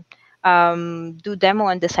then do demo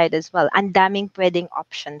on the side as well. Ang daming pwedeng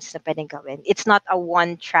options na pwedeng gawin. It's not a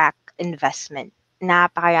one-track investment.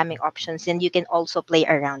 Napakaraming options and you can also play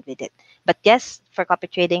around with it. But yes, for copy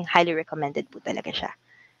trading, highly recommended po talaga siya.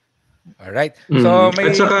 Alright. So,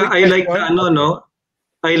 at saka, I like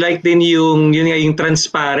I like din yung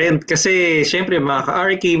transparent kasi syempre mga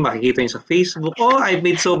ka-Arki, makikita nyo sa Facebook, I've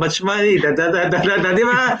made so much money, di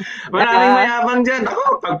ba? Maraming mayabang dyan.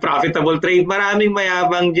 Pag profitable trade, maraming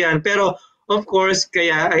mayabang dyan. Pero of course,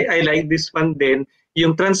 kaya I like this one din,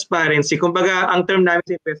 yung transparency. Kumbaga, ang term namin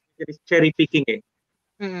sa investment is cherry picking eh.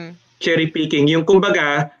 Cherry picking. Yung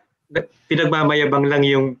kumbaga, pinagmamayabang lang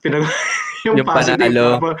yung panalo.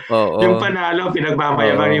 Yung panalo,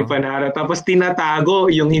 pinagmamayabang yung panalo. Tapos tinatago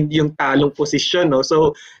yung talong posisyon. No?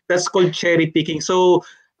 So, that's called cherry picking. So,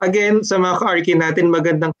 again, sa mga ka-Arki natin,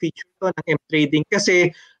 magandang feature to ng MTrading kasi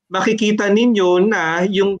makikita ninyo na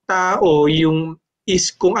yung tao,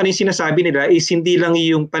 kung ano yung sinasabi nila is hindi lang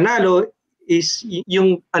yung panalo, is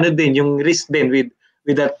yung yung risk din with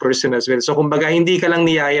that person as well. So, kumbaga, hindi ka lang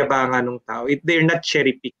niyayabangan ng tao. They're not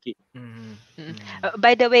cherry picking.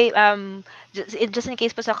 By the way, just in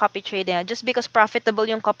case po sa copy trading, just because profitable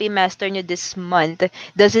yung copy master nyo this month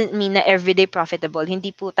doesn't mean na everyday profitable.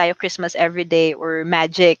 Hindi po tayo Christmas everyday or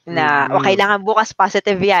magic na kailangan bukas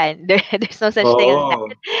positive yan. There's no such thing as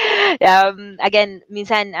that. Again,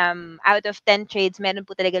 minsan, out of 10 trades, meron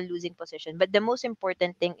po talagang losing position. But the most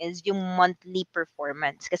important thing is yung monthly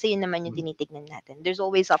performance. Kasi yun naman yung tinitignan natin. There's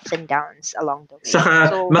always ups and downs along the way.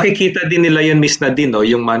 Saka So, makikita din nila yun, Miss Nadine, no,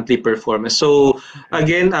 yung monthly performance. So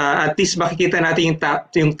again, at least makikita natin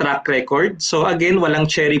yung track record. So again,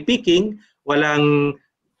 walang cherry picking, walang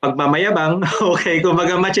pagmamayabang. Okay,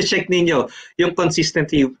 kumbaga ma-check ninyo yung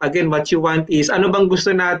consistency. Again, what you want is, ano bang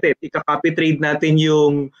gusto natin? Ika-copy trade natin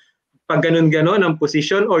yung pag ganun-ganon ang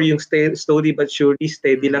position, or yung slowly but surely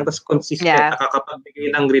steady lang, tapos consistent,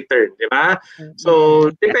 nakakapagbigay ng return, di ba?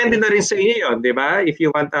 So, depende na rin sa inyo yun, di ba? If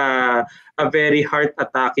you want a very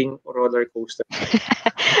heart-attacking roller coaster.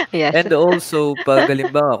 yes. And also, pag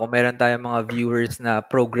halimbawa, kung meron tayong mga viewers na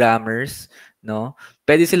programmers, no,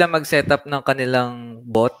 pwede sila mag-setup ng kanilang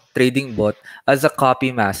bot, trading bot, as a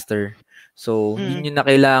copy master. So, hindi nyo na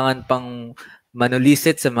kailangan pang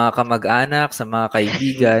manulisit sa mga kamag-anak, sa mga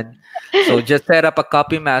kaibigan. So, just set up a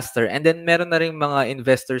copy master, and then meron na rin mga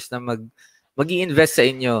investors na mag-i-invest sa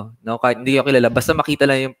inyo, no? Kahit hindi nyo kilala, basta makita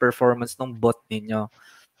lang yung performance ng bot ninyo.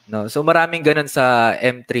 No, so maraming ganun sa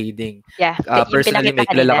MTrading. Yeah, Personally, may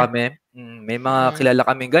kilala kami. May mga kilala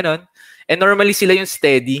kaming ganun. And normally sila yung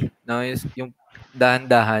steady, no, yung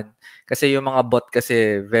dahan-dahan. Kasi yung mga bot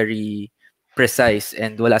kasi very precise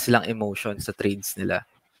and wala silang emotion sa trades nila.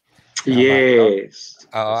 Yes.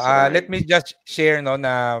 Let me just share, no,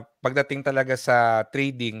 na pagdating talaga sa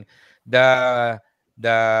trading, the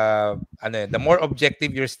more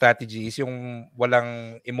objective your strategy is, yung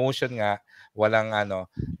walang emotion nga, walang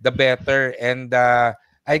the better. And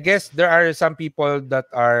I guess there are some people that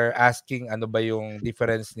are asking ano ba yung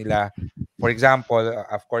difference nila. For example,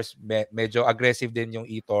 of course, medyo aggressive din yung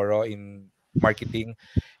eToro in marketing.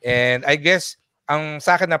 And I guess ang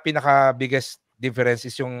sa akin na pinaka biggest difference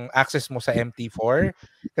is yung access mo sa MT4.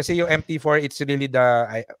 Kasi yung MT4, it's really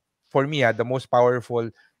for me, the most powerful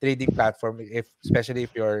trading platform, especially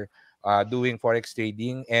if you're doing Forex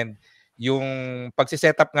trading. And yung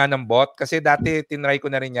pagsiset-up nga ng bot, kasi dati tinry ko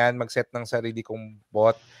na rin yan, mag-set ng sarili kong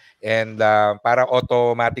bot, and para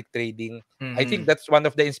automatic trading. I think that's one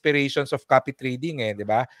of the inspirations of copy trading, di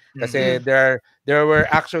ba? Kasi there were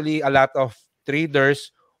actually a lot of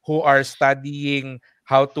traders who are studying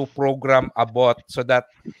how to program a bot so that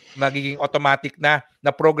magiging automatic na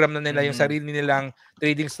program na nila yung sarili nilang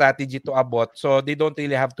trading strategy to a bot, so they don't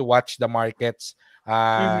really have to watch the markets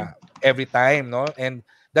every time, no? And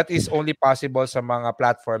that is only possible sa mga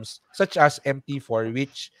platforms such as MT4,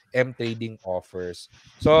 which MTrading offers.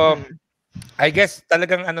 So I guess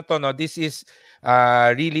talagang this is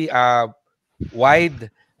really a wide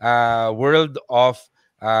world of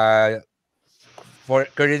for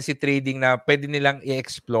currency trading na pwede nilang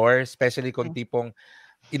i-explore, especially kung tipong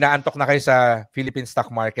inaantok na kayo sa Philippine stock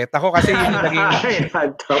market. Ako kasi yun yung naging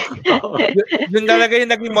yun talaga yung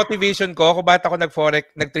naging motivation ko kung bakit ako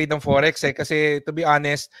nag-trade ng Forex kasi to be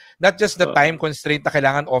honest, not just the time constraint na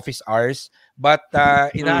kailangan office hours, but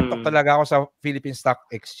inaantok talaga ako sa Philippine Stock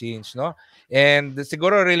Exchange, no? And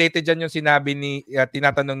siguro related dyan yung sinabi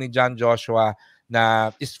tinatanong ni John Joshua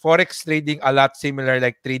na is Forex trading a lot similar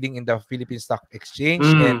like trading in the Philippine Stock Exchange,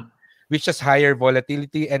 and which has higher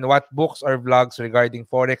volatility, and what books or vlogs regarding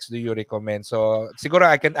Forex do you recommend? So siguro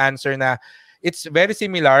I can answer na it's very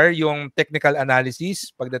similar yung technical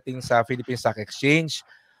analysis pagdating sa Philippine Stock Exchange.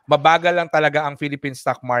 Mabagal lang talaga ang Philippine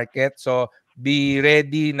stock market, so be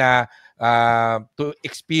ready na to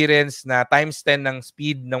experience na times 10 ng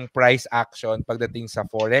speed ng price action pagdating sa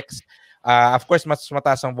Forex. Of course, mas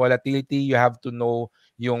mataas ang volatility. You have to know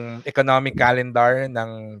yung economic calendar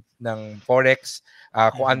ng Forex,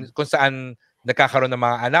 kung saan nagkakaroon ng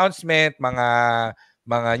mga announcement,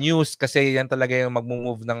 mga news, kasi yan talaga yung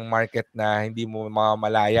magmo-move ng market na hindi mo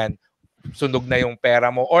mamalayan. Sunog na yung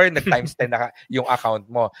pera mo or nag-times 10 na yung account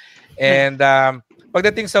mo. And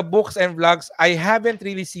pagdating sa books and vlogs, I haven't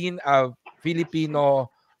really seen a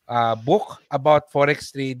Filipino book about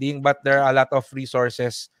Forex trading, but there are a lot of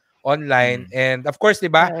resources online. And of course,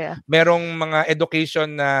 'di ba? Merong mga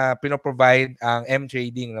education na pinoprovide ang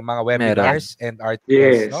MTrading ng mga webinars and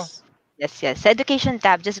articles, no? Yes. Sa education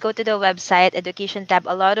tab, just go to the website, education tab,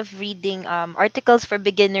 a lot of reading articles for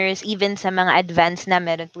beginners, even sa mga advanced na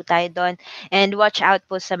meron po tayo doon. And watch out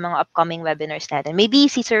po sa mga upcoming webinars natin. Maybe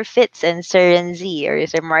si Sir Fitz and Sir Renzi or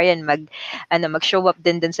Sir Marian mag-show up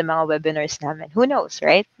din sa mga webinars namin. Who knows,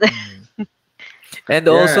 right? And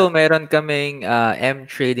also, meron kaming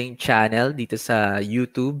MTrading channel dito sa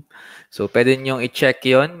YouTube. So, pwede nyo i-check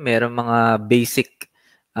yon. Meron mga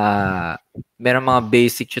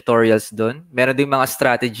basic tutorials doon. Meron din mga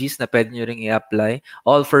strategies na pwede nyo ring i-apply.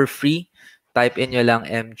 All for free. Type in nyo lang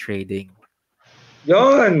MTrading.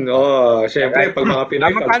 Yun. Syempre, pag mga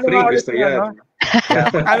Pinoy, pag free, gusto yan.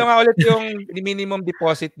 Magkano nga ulit yung minimum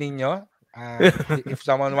deposit ninyo? If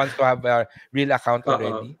someone wants to have a real account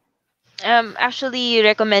already. Actually,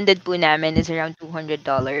 recommended po namin is around $200.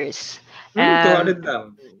 $200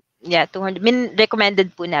 lang. Yeah, 200.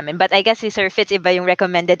 Recommended po namin. But I guess si Sir Fitz, iba yung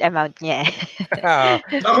recommended amount niya.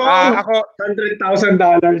 Ako, $100,000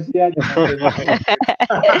 yan.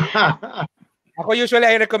 Ako usually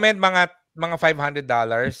I recommend mga $500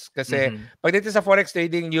 kasi pag dito sa Forex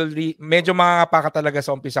trading, medyo makakapa ka talaga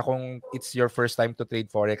sa umpisa kung it's your first time to trade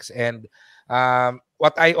Forex. And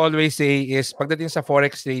what I always say is pagdating sa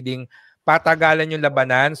Forex trading, patagalan yung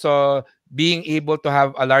labanan. So being able to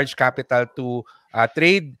have a large capital to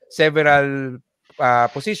trade several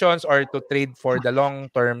positions or to trade for the long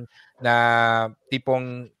term na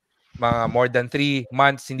tipong mga more than 3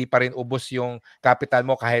 months hindi pa rin ubos yung capital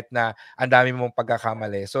mo kahit na ang dami mong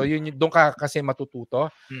pagkakamali. So yun doon ka kasi matututo.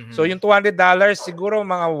 So yung $200 siguro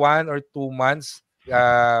mga 1 or 2 months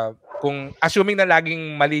kung assuming na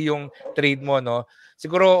laging mali yung trade mo, no,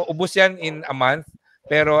 siguro ubos yan in a month,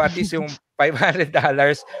 pero at least yung $500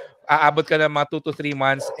 aabot ka ng mga 2 to 3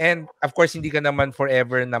 months, and of course hindi ka naman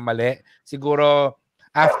forever na mali. Siguro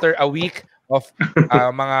after a week of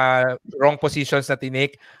mga wrong positions na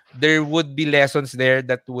tinake, there would be lessons there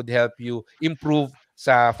that would help you improve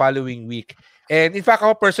sa following week. And in fact,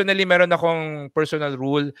 ako personally, meron akong personal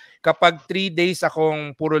rule. Kapag 3 days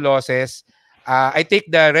akong puro losses, I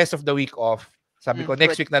take the rest of the week off. Sabi ko,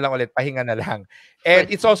 next week na lang ulit, pahinga na lang.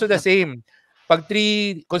 And it's also the same. Pag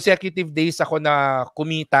 3 consecutive days ako na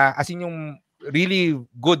kumita, as in yung really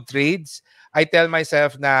good trades, I tell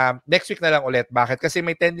myself na next week na lang ulit. Bakit? Kasi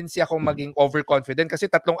may tendency akong maging overconfident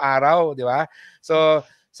kasi 3 araw, di ba? So,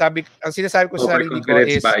 ang sinasabi ko sa sarili ko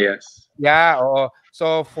is bias. Yeah, oo.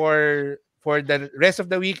 So for the rest of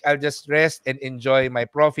the week, I'll just rest and enjoy my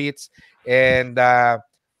profits, and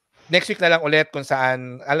next week na lang ulit kung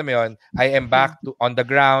saan, alam mo yun, I am back on the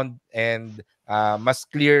ground and mas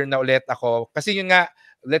clear na ulit ako. Kasi yun nga,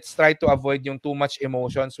 let's try to avoid yung too much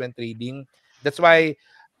emotions when trading. That's why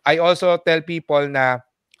I also tell people na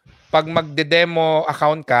pag magde-demo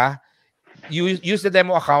account ka, use the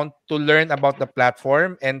demo account to learn about the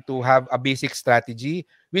platform and to have a basic strategy,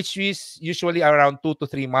 which is usually around 2 to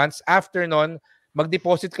 3 months. After nun,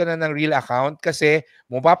 mag-deposit ka na ng real account kasi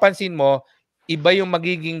mapapansin mo, iba yung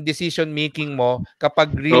magiging decision making mo kapag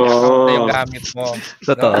real account na yung gamit mo.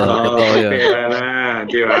 Totoo yun. Pera na,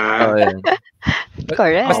 di ba?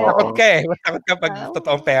 Correct. Mas takot ka eh. Mas takot ka pag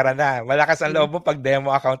totoong pera na. Malakas ang loob mo pag demo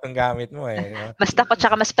account ng gamit mo eh. Mas takot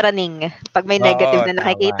tsaka mas praning pag may negative na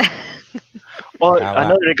nakikita.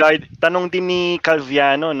 Tanong din ni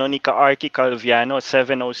Calviano, no, ni ka-Arki Calviano,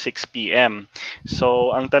 7:06 PM.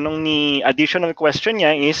 So, ang tanong ni additional question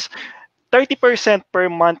niya is 30% per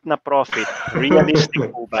month na profit. Realistic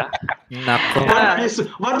po ba? Nako.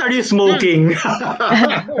 What are you smoking?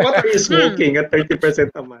 What are you smoking at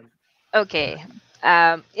 30% a month? Okay.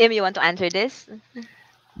 You want to answer this?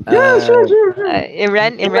 Yeah, sure.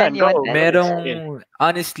 Imran, you want to? Merong,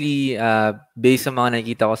 honestly, based sa mga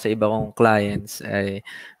nakikita ko sa iba kong clients, ay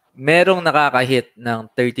merong nakaka-hit ng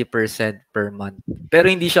 30% per month. Pero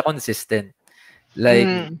hindi siya consistent.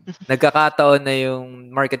 Like, nagkakataon na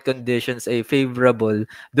yung market conditions ay favorable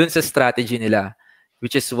dun sa strategy nila,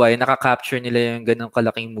 which is why nakaka-capture nila yung ganong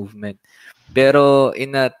kalaking movement. Pero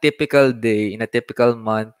in a typical day, in a typical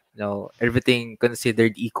month, everything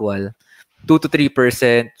considered equal, 2 to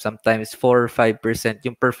 3%, sometimes 4 or 5%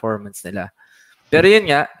 yung performance nila. Pero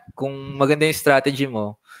yun nga, kung maganda yung strategy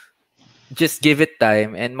mo, just give it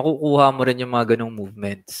time and makukuha mo rin yung mga ganong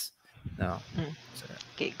movements.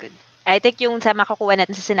 Okay, good. I think yung sa makukuha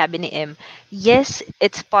natin sa sinabi ni M, yes,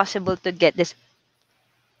 it's possible to get this,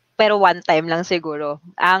 pero one time lang siguro.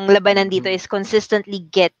 Ang labanan dito is consistently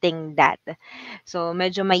getting that. So,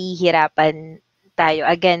 medyo mahihirapan tayo.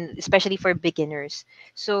 Again, especially for beginners.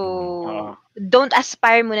 So, don't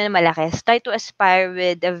aspire muna na malaki. Try to aspire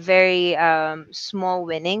with a very small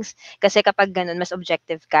winnings. Kasi kapag ganun, mas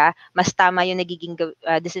objective ka, mas tama yung nagiging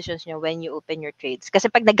decisions nyo when you open your trades.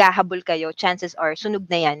 Kasi pag naghahabol kayo, chances are, sunog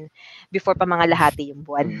na yan before pa mga lahati yung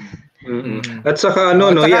buwan. At saka,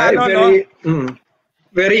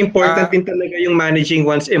 very important din talaga yung managing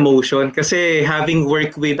one's emotion kasi having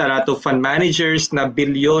worked with a lot of fund managers na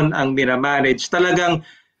bilyon ang minamanage, talagang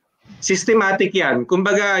systematic yan.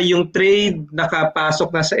 Kumbaga, yung trade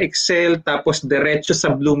nakapasok na sa Excel tapos diretso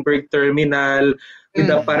sa Bloomberg terminal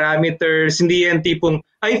with the parameters. Hindi yan tipong,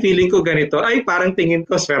 ay, feeling ko ganito. Ay, parang tingin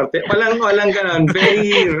ko swerte. Walang ganon.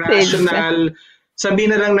 Very rational.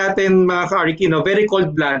 Sabihin na lang natin, mga ka-Arki, very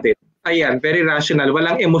cold-blooded. ayan, very rational,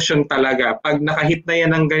 walang emosyon talaga. Pag nakahit na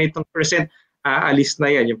yan ng ganitong percent, aalis na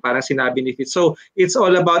yan, yung parang sinabi ni Fitz. So, it's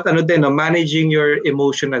all about managing your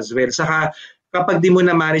emotion as well. Saka, kapag di mo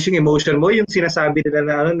na manage yung emotion mo, yung sinasabi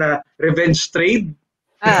nila na revenge trade.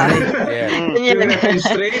 Yeah. Yung revenge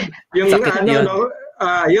trade, yung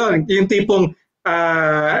yun, yung tipong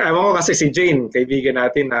ewan ko kasi si Jane, kaibigan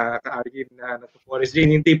natin na ka-Arki na Forex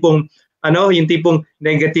Jane, yung tipong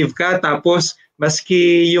negative ka tapos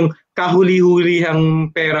maski yung kahuli-hulihang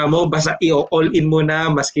pera mo basta i-all in mo na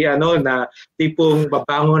maski na tipong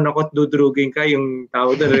babangon ako at dudrugin ka, yung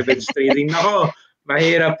tao doon revenge trading. Nako,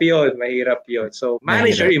 mahirap yun. So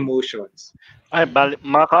manage your emotions. Ay,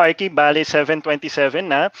 mga ka-Arki, bali 7:27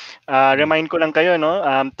 na. Remind ko lang kayo, no?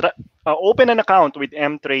 Open an account with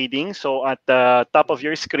MTrading. So at the top of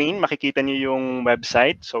your screen, makikita niyo yung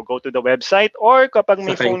website. So go to the website, or kapag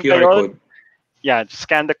may phone kayo,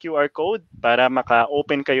 scan the QR code para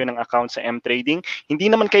maka-open kayo ng account sa MTrading. Hindi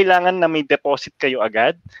naman kailangan na may deposit kayo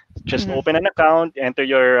agad. Just open an account, enter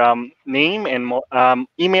your name and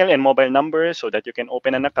email and mobile number so that you can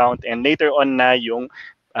open an account, and later on na yung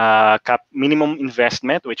minimum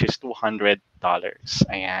investment, which is $200.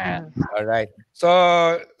 Ayan. All right. So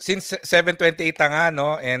since 7:28 na nga,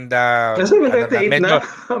 no, and 7:28 na.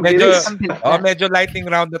 Medyo lightning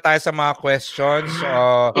round na tayo sa mga questions.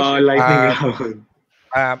 Lightning round.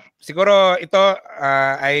 Siguro ito,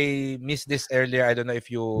 I missed this earlier. I don't know if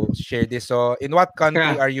you shared this. So in what country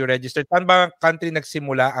are you registered? Saan ba country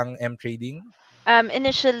nagsimula ang MTrading?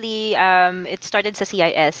 Initially, it started sa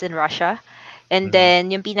CIS in Russia. And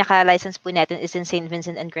then, yung pinaka-license po natin is in St.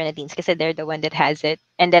 Vincent and Grenadines kasi they're the one that has it.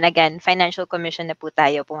 And then again, financial commission na po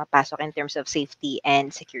tayo pumapasok in terms of safety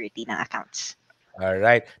and security ng accounts.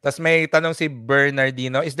 Alright. Tapos may tanong si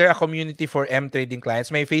Bernardino, is there a community for MTrading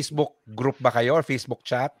clients? May Facebook group ba kayo or Facebook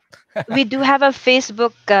chat? We do have a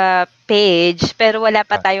Facebook page pero wala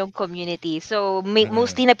pa tayong community. So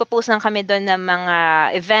mostly nagpo-post lang kami doon ng mga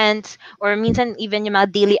events or minsan even yung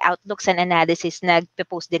mga daily outlooks and analysis,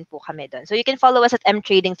 nagpo-post din po kami doon. So you can follow us at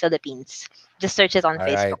MTrading Philippines. Just search it on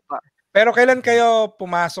Facebook po. Pero kailan kayo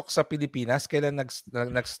pumasok sa Pilipinas? Kailan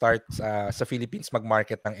nag-start sa Philippines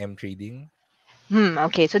mag-market ng MTrading?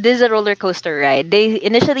 Okay, so this is a roller coaster ride. They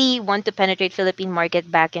initially want to penetrate Philippine market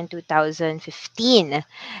back in 2015.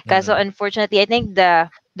 So unfortunately, I think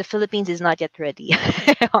the Philippines is not yet ready.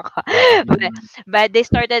 but they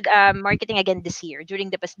started marketing again this year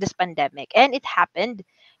during this pandemic. And it happened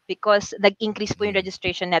because nag-increase po yung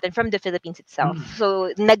registration natin from the Philippines itself.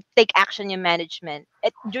 So nag-take action yung management.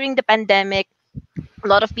 During the pandemic, a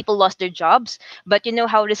lot of people lost their jobs, but you know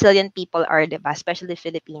how resilient people are, diba? Especially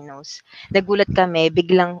Filipinos. Nagulat kami,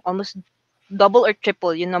 biglang almost double or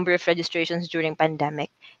triple yung number of registrations during pandemic.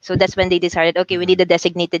 So that's when they decided, okay, we need a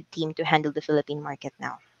designated team to handle the Philippine market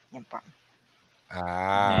now. Yan po.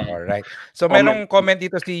 All right. So merong comment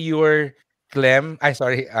dito si your Clem,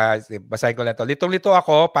 basahin ko lang to. Litong-lito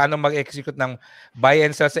ako paano mag-execute ng buy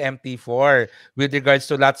and sell sa MT4 with regards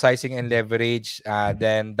to lot sizing and leverage,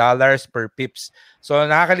 then dollars per pips. So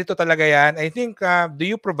nakakalito talaga yan. I think, do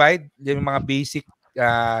you provide yung mga basic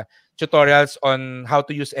tutorials on how to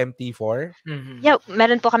use MT4? Yeah,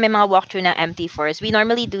 meron po kami mga walkthrough ng MT4s. We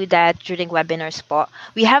normally do that during webinars po.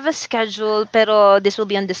 We have a schedule pero this will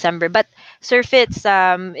be on December. But Sir Fitz,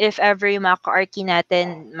 if ever yung mga ka-Arki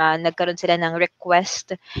natin nagkaroon sila ng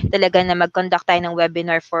request talaga na mag-conduct tayo ng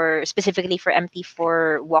webinar specifically for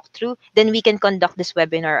MT4 walkthrough, then we can conduct this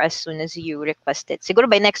webinar as soon as you request it. Siguro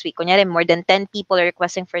by next week, kunyari more than 10 people are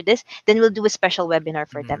requesting for this, then we'll do a special webinar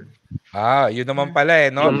for them. Yun naman pala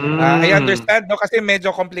no? I understand, no? Kasi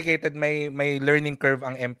medyo complicated, may learning curve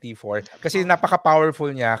ang MT4 kasi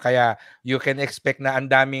napaka-powerful niya, kaya you can expect na ang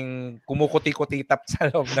daming kumukuti-kutitap sa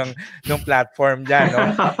loob ng platform diyan,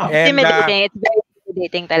 no? And it's very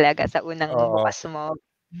intimidating talaga sa unang bukas mo.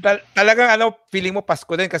 Talagang feeling mo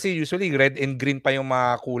Pasko din kasi usually red and green pa yung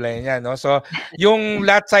mga kulay niya, no? So yung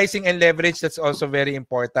lot sizing and leverage, that's also very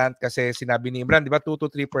important kasi sinabi ni Imran, di ba, 2 to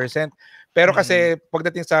 3%. Pero kasi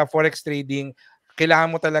pagdating sa forex trading,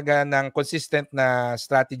 kailangan mo talaga ng consistent na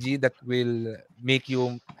strategy that will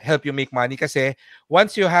help you make money kasi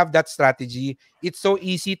once you have that strategy, it's so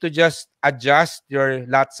easy to just adjust your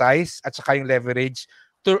lot size at saka yung leverage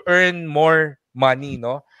to earn more money,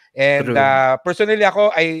 no? And personally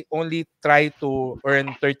ako, I only try to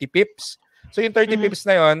earn 30 pips. So yung 30 pips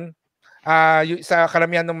na yon, sa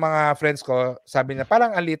karamihan ng mga friends ko, sabi niya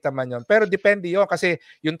parang alit naman yun. Pero depende yun kasi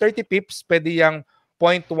yung 30 pips pwede yung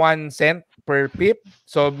 0.1 cent per pip.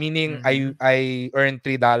 So meaning I earn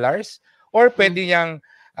 $3. Or pwede yung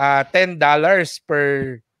 $10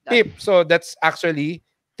 per pip. So that's actually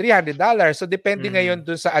 $300. So depende ngayon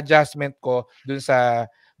dun sa adjustment ko, dun sa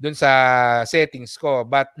settings ko.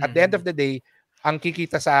 But at the end of the day, ang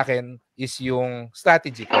kikita sa akin is yung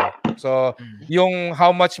strategy ko. So yung how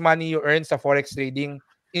much money you earn sa forex trading,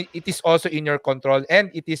 it is also in your control and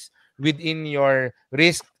it is within your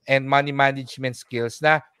risk and money management skills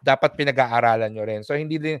na dapat pinag-aaralan nyo rin. So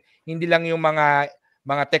hindi lang yung mga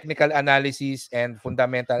technical analysis and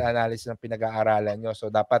fundamental analysis ng pinag-aaralan nyo. So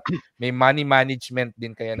dapat may money management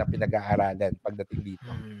din kayo na pinag-aaralan pagdating dito.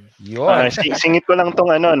 Yun. Singit ko lang tong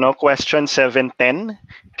question 710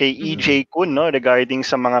 kay EJ Kun, no, regarding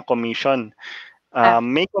sa mga commission.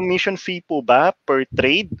 May commission fee po ba per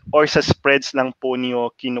trade or sa spreads lang po niyo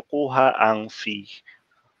kinukuha ang fee?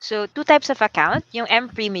 So, two types of account. Yung M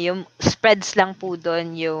Premium, spreads lang po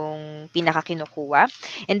doon yung pinakakinukuha.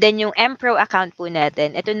 And then yung M Pro account po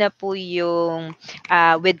natin, ito na po yung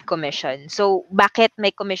with commission. So, bakit may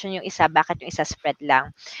commission yung isa, bakit yung isa spread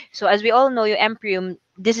lang? So, as we all know, yung M Premium,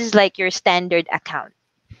 this is like your standard account.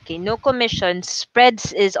 Okay, no commission,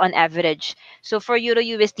 spreads is on average. So for Euro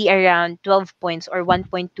USD, around 12 points or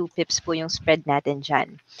 1.2 pips po yung spread natin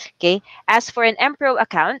dyan. Okay, as for an M-Pro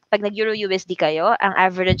account, pag nag-Euro USD kayo, ang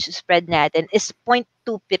average spread natin is 0.2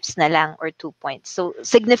 pips na lang or 2 points. So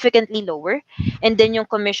significantly lower. And then yung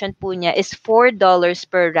commission po niya is $4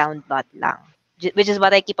 per round lot lang. Which is what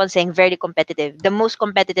I keep on saying, very competitive. The most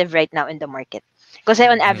competitive right now in the market. Kasi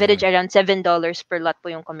on average, around $7 per lot po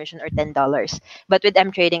yung commission or $10. But with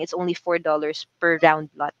M-Trading, it's only $4 per round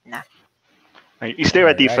lot na. Is there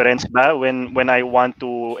a difference ba when I want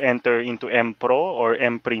to enter into M-Pro or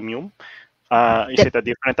M-Premium? Is it a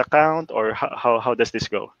different account or how does this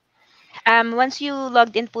go? Once you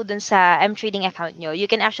logged in po dun sa M-Trading account nyo, you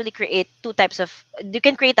can actually create you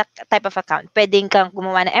can create a type of account. Pwedeng kang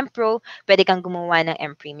gumawa ng M-Pro, pwede kang gumawa ng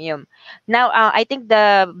M-Premium. Now, I think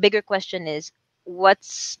the bigger question is,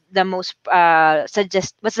 what's the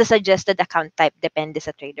suggested account type depende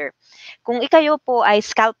sa trader. Kung ikayo po ay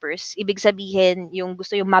scalpers, ibig sabihin yung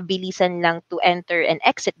gusto yung mabilisan lang to enter and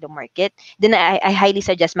exit the market, then I highly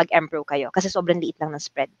suggest mag-M-Pro kayo kasi sobrang liit lang ng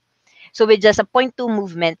spread. So with just a 0.2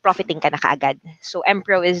 movement, profiting ka na kaagad. So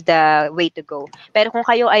M-Pro is the way to go. Pero kung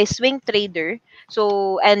kayo ay swing trader,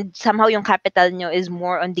 and somehow yung capital nyo is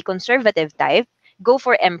more on the conservative type, go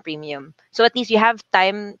for M-Premium. So at least you have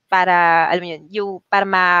time para, para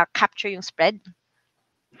ma-capture yung spread.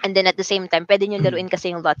 And then at the same time, pwede nyo laruin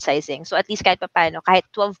kasi yung lot sizing. So at least kahit paano, kahit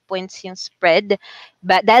 12 points yung spread,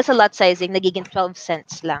 but dahil sa lot sizing, nagiging 12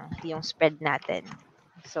 cents lang yung spread natin.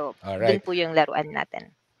 So, dun po yung laruan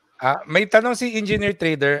natin. May tanong si Engineer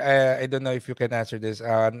Trader, I don't know if you can answer this.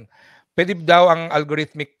 Pwede daw ang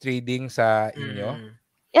algorithmic trading sa inyo?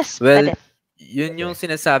 Yes, well, pwede. Yun yung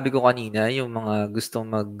sinasabi ko kanina, yung mga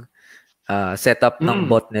gustong setup ng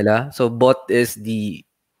bot nila. So bot is the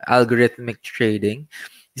algorithmic trading.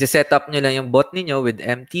 Isa-set up nyo lang yung bot niyo with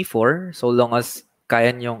MT4 so long as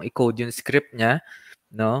kaya nyong i-code yung script niya,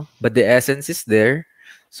 no? But the essence is there.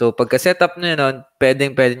 So pagka-setup nyo nun, pwede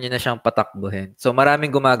nyo na siyang patakbuhin. So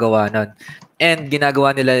maraming gumagawa nun. And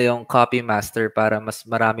ginagawa nila yung copy master para mas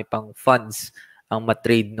marami pang funds ang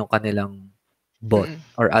matrade ng kanilang bot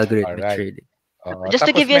or algorithmic trading. Just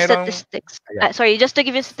to give you statistics. Just to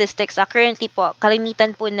give you statistics. Currently po,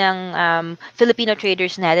 kalimitan po ng Filipino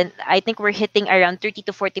traders natin, I think we're hitting around 30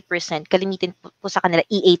 to 40%. Kalimitan po sa kanila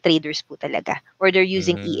EA traders po talaga, or they're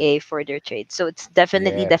using EA for their trades. So it's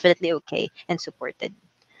definitely okay and supported.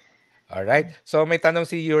 Alright. So may tanong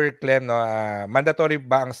si Your Clem, no, mandatory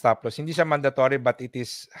ba ang stop loss? Hindi siya mandatory but it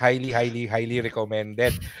is highly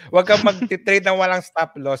recommended. Huwag kang mag-trade ng walang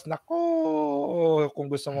stop loss. Naku,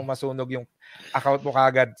 kung gusto mo masunog yung account mo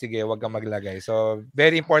kagad, sige, huwag kang maglagay. So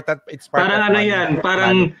very important, it's part parang of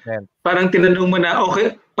management. Parang tinanong mo na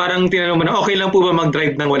okay lang po ba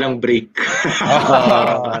mag-drive ng walang break?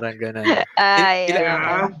 Parang ganun. I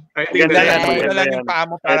think Ito lang yung paa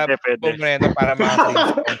mo para bumreno para mga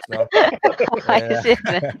points, no?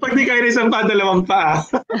 Pag di kayo isang pa, dalawang paa.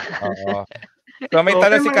 Oo. So may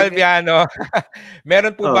tanong si Calviano.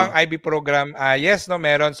 Meron po bang IB program? Yes, no,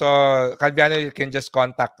 meron. So Calviano, you can just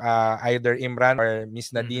contact either Imran or Miss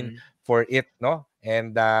Nadine for it, no?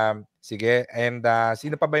 And sige. And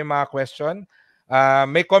sino pa ba yung mga question?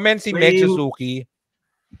 May comment si Medyo Suki.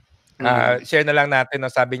 Share na lang natin, no?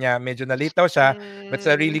 Sabi niya medyo nalitaw siya, but it's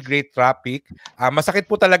a really great topic. Masakit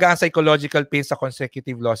po talaga ang psychological pain sa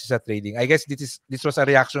consecutive losses sa trading. I guess this was a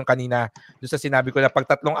reaction kanina doon sa sinabi ko na pag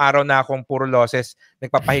 3 araw na akong puro losses,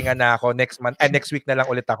 nagpapahinga na ako, next week na lang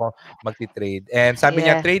ulit ako magti-trade. And sabi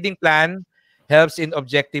niya, trading plan helps in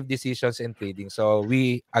objective decisions in trading. So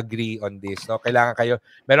we agree on this, no? Kailangan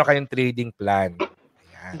meron kayong trading plan.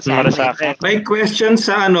 Para sa akin. May question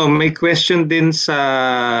din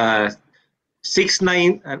sa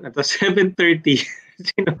 7:30.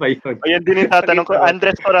 Sino ba yun? Ayan din yung tatanong ko.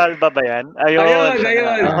 Andres Coralba ba yan? Ayun.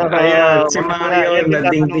 Si Mario,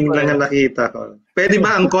 nadingding lang ang nakita ko. Pwede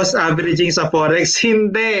ba ang cost averaging sa Forex?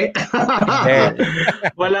 Hindi.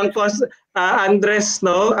 Walang cost. Andres,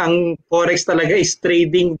 no? Ang Forex talaga is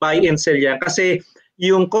trading, buy and sell yan. Kasi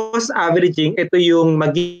yung cost averaging, ito yung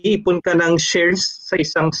mag-iipon ka ng shares sa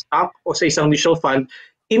isang stock o sa isang mutual fund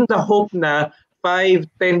in the hope na 5,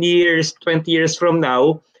 10 years, 20 years from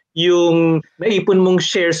now, yung naipon mong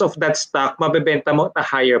shares of that stock, mabebenta mo at a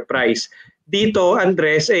higher price. Dito,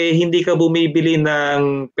 Andres, hindi ka bumibili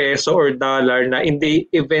ng peso or dollar na in the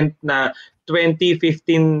event na 20,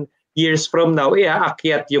 15 years from now,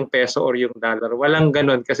 aakyat yung peso or yung dollar. Walang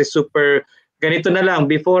ganun kasi ganito na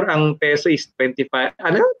lang. Before, ang peso is 25,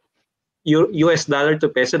 US dollar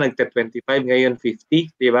to peso, nagte-25, ngayon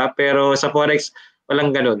 50, di ba? Pero sa Forex,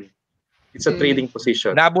 walang ganun. It's a trading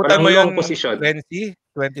position. Naabutan mo yung position. 20,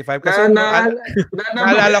 25? Kasi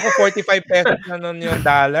naalala ko 45 pesos na nun yung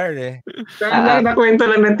dollar eh. Nakwento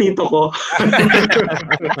lang ng tito ko.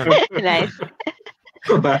 Nice.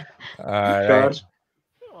 Alright.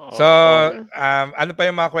 So, ano pa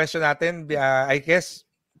yung mga question natin? I guess,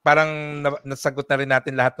 parang nasagot na rin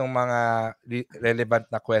natin lahat ng mga relevant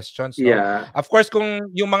na questions. No? Yeah. Of course, kung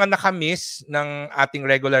yung mga nakamiss ng ating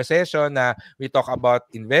regular session na we talk about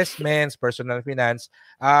investments, personal finance,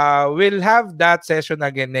 we'll have that session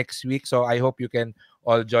again next week. So I hope you can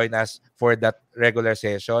all join us for that regular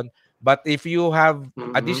session. But if you have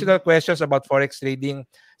additional questions about Forex trading,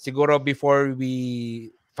 siguro before we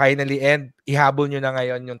finally end, ihabol nyo na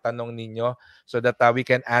ngayon yung tanong ninyo so that we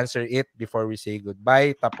can answer it before we say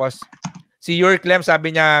goodbye. Tapos, si Yorklem,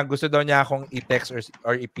 sabi niya, gusto daw niya akong i-text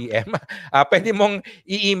or i-PM. Pwede mong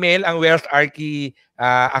i-email ang WealthArki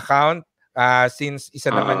account since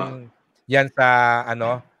isa naman yan sa,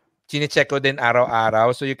 chine-check ko din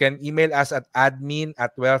araw-araw. So, you can email us at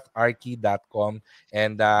admin@wealtharki.com.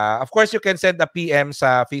 And, of course, you can send a PM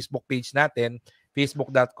sa Facebook page natin,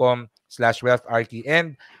 facebook.com/wealtharki,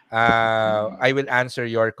 and I will answer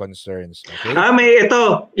your concerns. Okay? May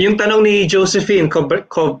ito, yung tanong ni Josephine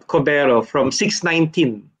Cobero from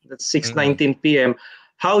 6:19. That's 6:19 p.m.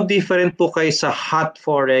 How different po kayo sa hot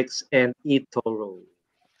Forex and eToro?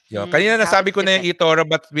 Kanina nasabi ko na yung eToro,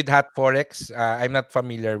 but with hot Forex, I'm not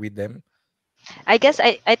familiar with them. I guess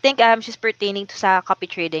I think she's pertaining to sa copy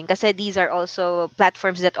trading kasi these are also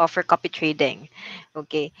platforms that offer copy trading.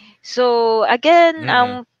 Okay. So again,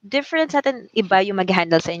 difference natin iba yung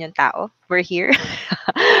mag-handle sa inyong tao. We're here.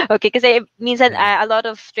 Okay, kasi minsan a lot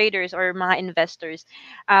of traders or mga investors,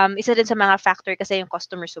 isa din sa mga factor kasi yung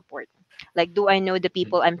customer support. Like, do I know the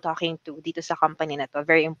people I'm talking to dito sa company na to?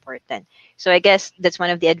 Very important. So I guess that's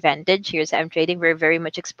one of the advantage here sa MTrading. We're very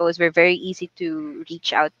much exposed. We're very easy to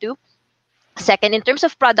reach out to. Second, in terms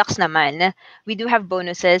of products naman, we do have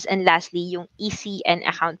bonuses. And lastly, yung ECN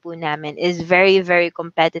account po namin is very, very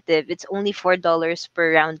competitive. It's only $4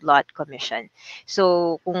 per round lot commission.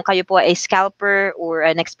 So kung kayo po ay scalper or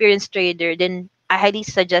an experienced trader, then I highly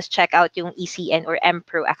suggest check out yung ECN or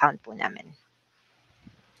MPro account po namin.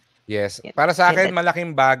 Yes. Para sa akin,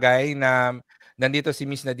 malaking bagay na nandito si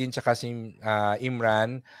Miss Nadine tsaka si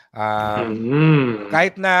Imran.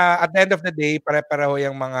 Kahit na at the end of the day, pare-pareho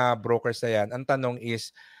yung mga brokers na yan. Ang tanong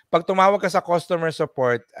is, pag tumawag ka sa customer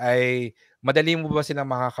support, ay madali mo ba silang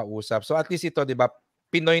makakausap? So at least ito, di ba,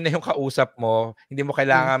 Pinoy na yung kausap mo. Hindi mo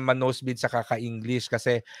kailangan man-nosebleed sa kaka-English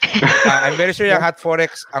kasi I'm very sure yung hot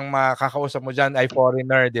Forex ang makakausap mo dyan ay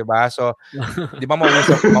foreigner, di ba? So, di ba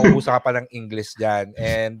mauusap ka pa ng English dyan.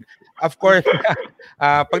 And of course,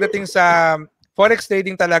 pagdating sa Forex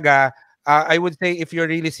trading talaga, I would say if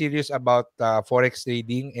you're really serious about Forex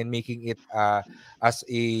trading and making it as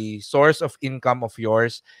a source of income of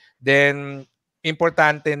yours, then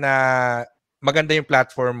importante na maganda yung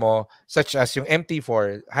platform mo, such as yung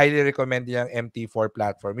MT4. Highly recommend yung MT4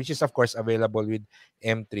 platform, which is of course available with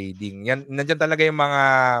MTrading. Nandiyan talaga yung mga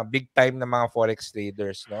big time na mga Forex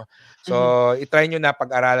traders, no? So, itry nyo na,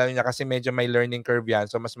 pag-aralan nyo na kasi medyo may learning curve yan.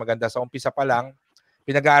 So, mas maganda sa umpisa pa lang,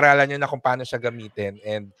 pinag-aaralan nyo na kung paano siya gamitin.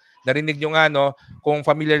 And narinig nyo nga, no, kung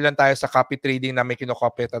familiar lang tayo sa copy trading na may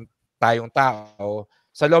kinokopy tayong tao,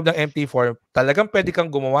 sa loob ng MT4, talagang pwede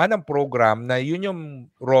kang gumawa ng program na yun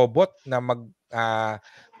yung robot na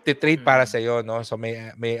mag-trade para sa iyo, no? So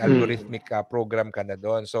may algorithmic program ka na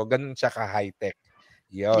doon. So ganun siya ka-high-tech.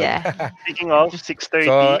 Yun. Speaking of 6:30.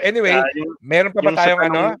 So anyway, meron pa ba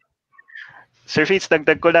tayong Sir Fitz,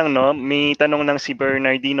 dagdag ko lang, no? May tanong ng si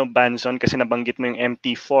Bernardino Banson kasi nabanggit mo yung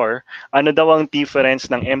MT4. Ano daw ang difference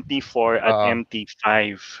ng MT4 at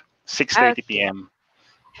MT5? 6:30 p.m.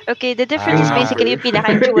 Okay, the difference is basically yung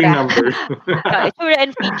pinaka-itsura. Yung number. Itsura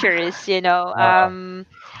and features,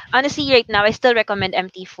 Honestly, right now, I still recommend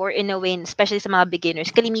MT4 in a way, especially sa mga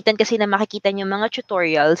beginners. Kalimitan kasi na makikita nyo mga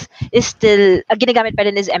tutorials is still, ginagamit pa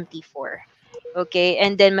rin is MT4. Okay,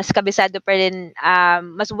 and then mas kabisado pa rin,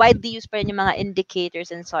 mas widely used pa rin yung mga indicators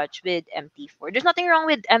and such with MT4. There's nothing wrong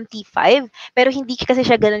with MT5, pero hindi kasi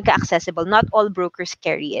siya ganun ka-accessible. Not all brokers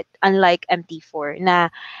carry it, unlike MT4 na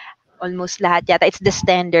almost lahat yata it's the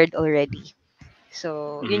standard already.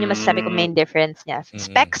 So, yun yung masasabi ko main difference niya.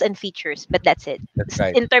 Specs and features, but that's it. That's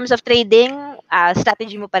right. In terms of trading,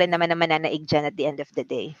 strategy mo pa rin naman na mananaig dyan at the end of the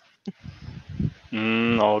day.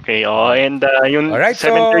 Okay. And yung Alright,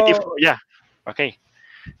 7:30, so yeah. Okay.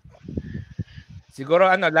 siguro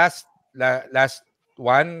last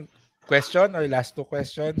one question or last two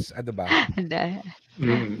questions, ano ba?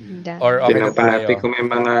 Or okay na tayo? Kung may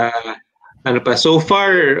mga so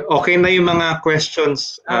far okay na yung mga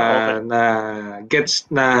questions na gets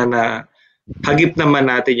na hagip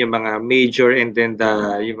naman natin yung mga major and then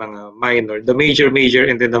yung mga minor, the major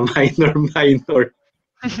and then the minor.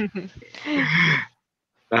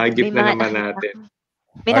 Hagip na naman natin.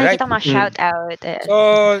 May nakikita mga shout out. So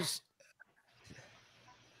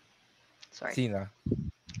sorry. Sino?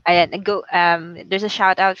 Ayan, there's a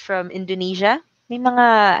shout out from Indonesia. May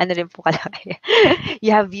mga rin po kalaki.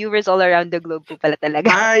 You have viewers all around the globe po pala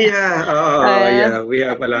talaga. Yeah. Yeah. We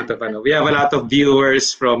have a lot of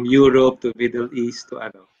viewers from Europe to Middle East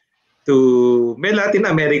to may Latin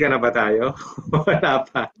America na ba tayo? Wala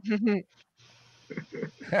pa.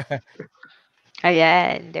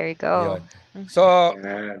 Ayan, there you go. Yun. So,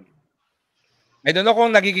 I don't know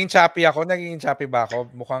kung nagiging choppy ako. Nagiging choppy ba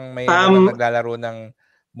ako? Mukhang may naglalaro ng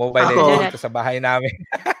Mobile Legends dito sa bahay namin.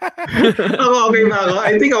 Ako, okay ba ako?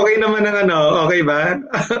 I think okay naman ang okay ba?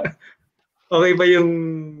 Okay ba yung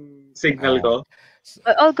signal ko?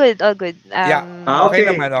 All good. Yeah. Okay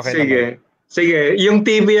naman, okay naman. Sige, yung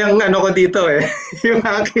TV ang ko dito yung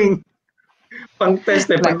aking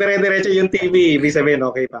pang-test Pag dire-diretso yung TV, ibig sabihin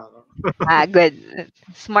okay pa ako. Good.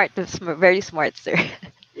 Smart, very smart, sir.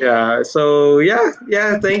 Yeah, so yeah,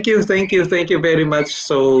 thank you very much.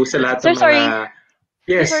 So sa lahat ng mga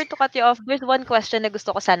Yes. Sorry to cut you off. There's one question na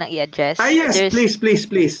gusto ko sanang i-address. Yes,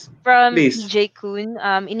 please. From PJ Kuhn,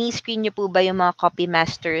 ini-screen niyo po ba yung mga copy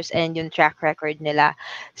masters and yung track record nila?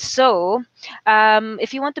 So,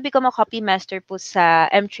 if you want to become a copy master po sa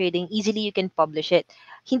MTrading, easily you can publish it.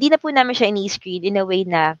 Hindi na po namin siya ini-screen in a way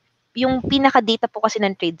na yung pinaka-data po kasi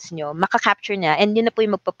ng trades nyo, maka-capture niya, and yun na po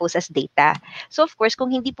yung magpo-post as data. So, of course,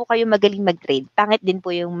 kung hindi po kayo magaling mag-trade, pangit din po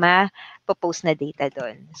yung ma-post na data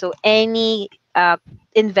doon. So, any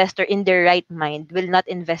investor in their right mind will not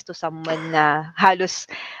invest to someone na halos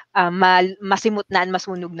masimot na at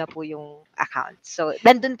masunog na po yung account. So,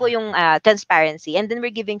 nandun po yung transparency. And then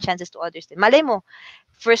we're giving chances to others. Malay mo,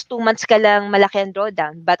 first 2 months ka lang malaki ang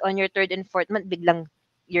drawdown, but on your 3rd and 4th month, biglang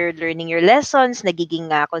you're learning your lessons, nagiging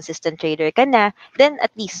consistent trader ka na, then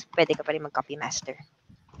at least pwede ka pa rin mag-copy master.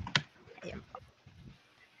 Ayan po.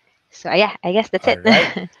 So, yeah, I guess that's it.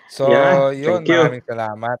 So, yun, maraming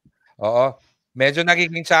salamat. Oo. Medyo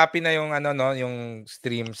nagiging choppy na yung yung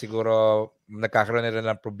stream, siguro nagkakaroon na rin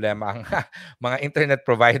ng problema ang mga internet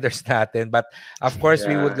providers natin. But of course,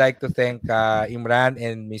 we would like to thank Imran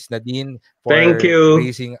and Miss Nadine for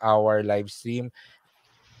raising our live stream.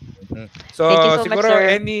 So siguro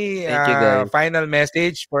much, any final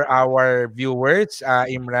message for our viewers,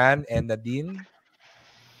 Imran and Nadine?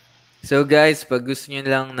 So guys, pag gusto niyo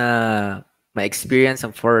lang na ma-experience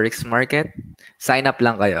ang Forex market, sign up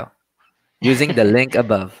lang kayo using the link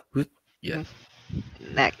above. Yeah.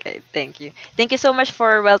 Okay, thank you. Thank you so much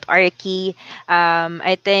for ka-Arki.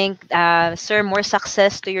 I think, sir, more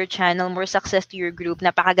success to your channel, more success to your group.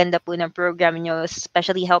 Napakaganda po ng program nyo,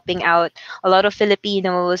 especially helping out a lot of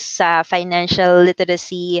Filipinos sa financial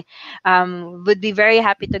literacy. Would be very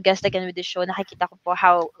happy to guest again with the show. Nakikita ko po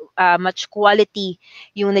how much quality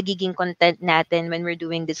yung nagiging content natin when we're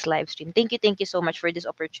doing this live stream. Thank you so much for this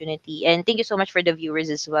opportunity. And thank you so much for the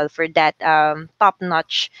viewers as well for that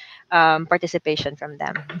top-notch participation from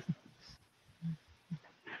them.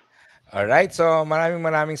 All right, so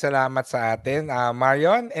maraming salamat sa atin.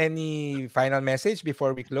 Marion, any final message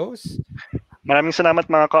before we close? Maraming salamat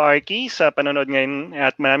mga ka-Arki sa panonood ngayon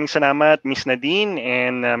at maraming salamat Miss Nadine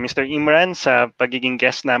and Mr. Imran sa pagiging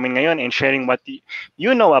guest namin ngayon and sharing what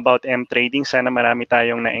you know about M-Trading. Sana marami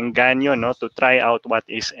tayong naengganyo to try out what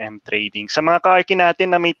is M-Trading. Sa mga ka-Arki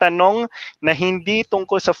natin na may tanong na hindi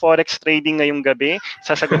tungkol sa Forex trading ngayong gabi,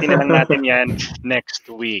 sasagutin na lang natin yan next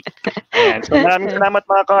week. Ayan. So maraming salamat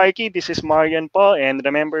mga ka-Arki. This is Marian po and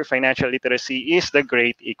remember, financial literacy is the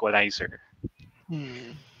great equalizer.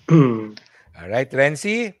 Alright,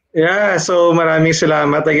 Renzi? Yeah, so maraming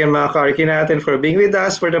salamat again mga ka-Arki natin for being with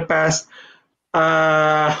us for the past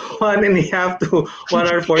 1.5 to 1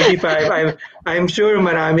 hour 45. I'm sure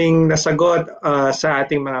maraming nasagot sa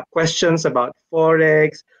ating mga questions about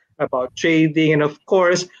Forex, about trading, and of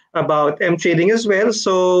course, about M-Trading as well.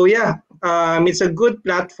 So yeah, it's a good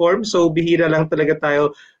platform. So bihira lang talaga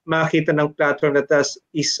tayo makita ng platform that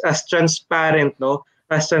is as transparent, no?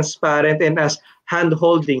 As transparent and as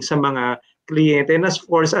hand-holding sa mga kliyente and of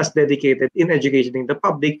course as dedicated in educating the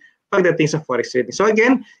public pagdating sa Forex trading. So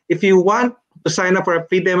again, if you want to sign up for a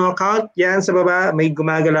free demo account, yan sa baba, may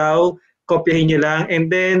gumagalaw, kopyahin nyo lang.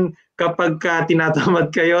 And then kapag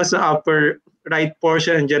tinatamad kayo sa upper right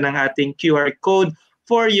portion, dyan ang ating QR code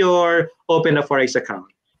for your open a Forex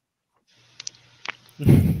account.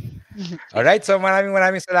 Alright, so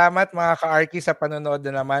maraming salamat mga ka-Arki sa panonood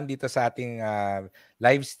na naman dito sa ating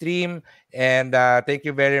live stream. And thank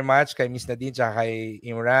you very much kay Miss Nadine at kay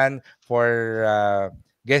Imran for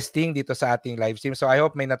guesting dito sa ating live stream. So I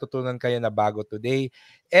hope may natutunan kayo na bago today.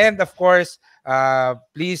 And of course,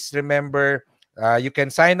 please remember, you can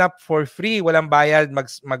sign up for free, walang bayad,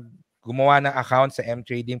 gumawa ng account sa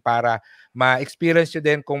M-Trading para ma-experience nyo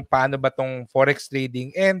din kung paano ba tong Forex trading.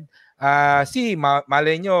 And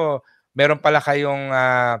malay nyo, meron pala kayong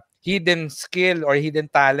hidden skill or hidden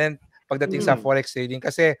talent pagdating sa Forex trading.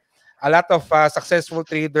 Kasi a lot of successful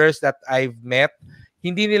traders that I've met,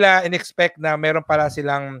 hindi nila in-expect na meron pala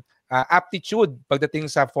silang aptitude pagdating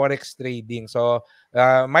sa Forex trading. So,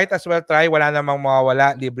 might as well try. Wala namang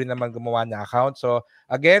mawawala. Libre naman gumawa ng account. So,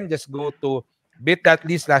 again, just go to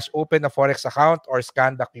bit.ly/open a Forex account or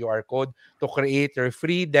scan the QR code to create your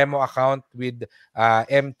free demo account with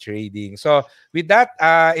M-Trading. So, with that,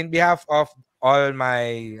 in behalf of all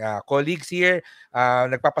my colleagues here,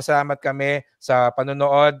 nagpapasalamat kami sa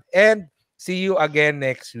panonood and see you again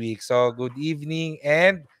next week. So, good evening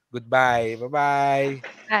and goodbye. Bye-bye.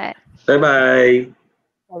 Bye. Bye-bye.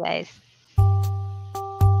 Bye, guys.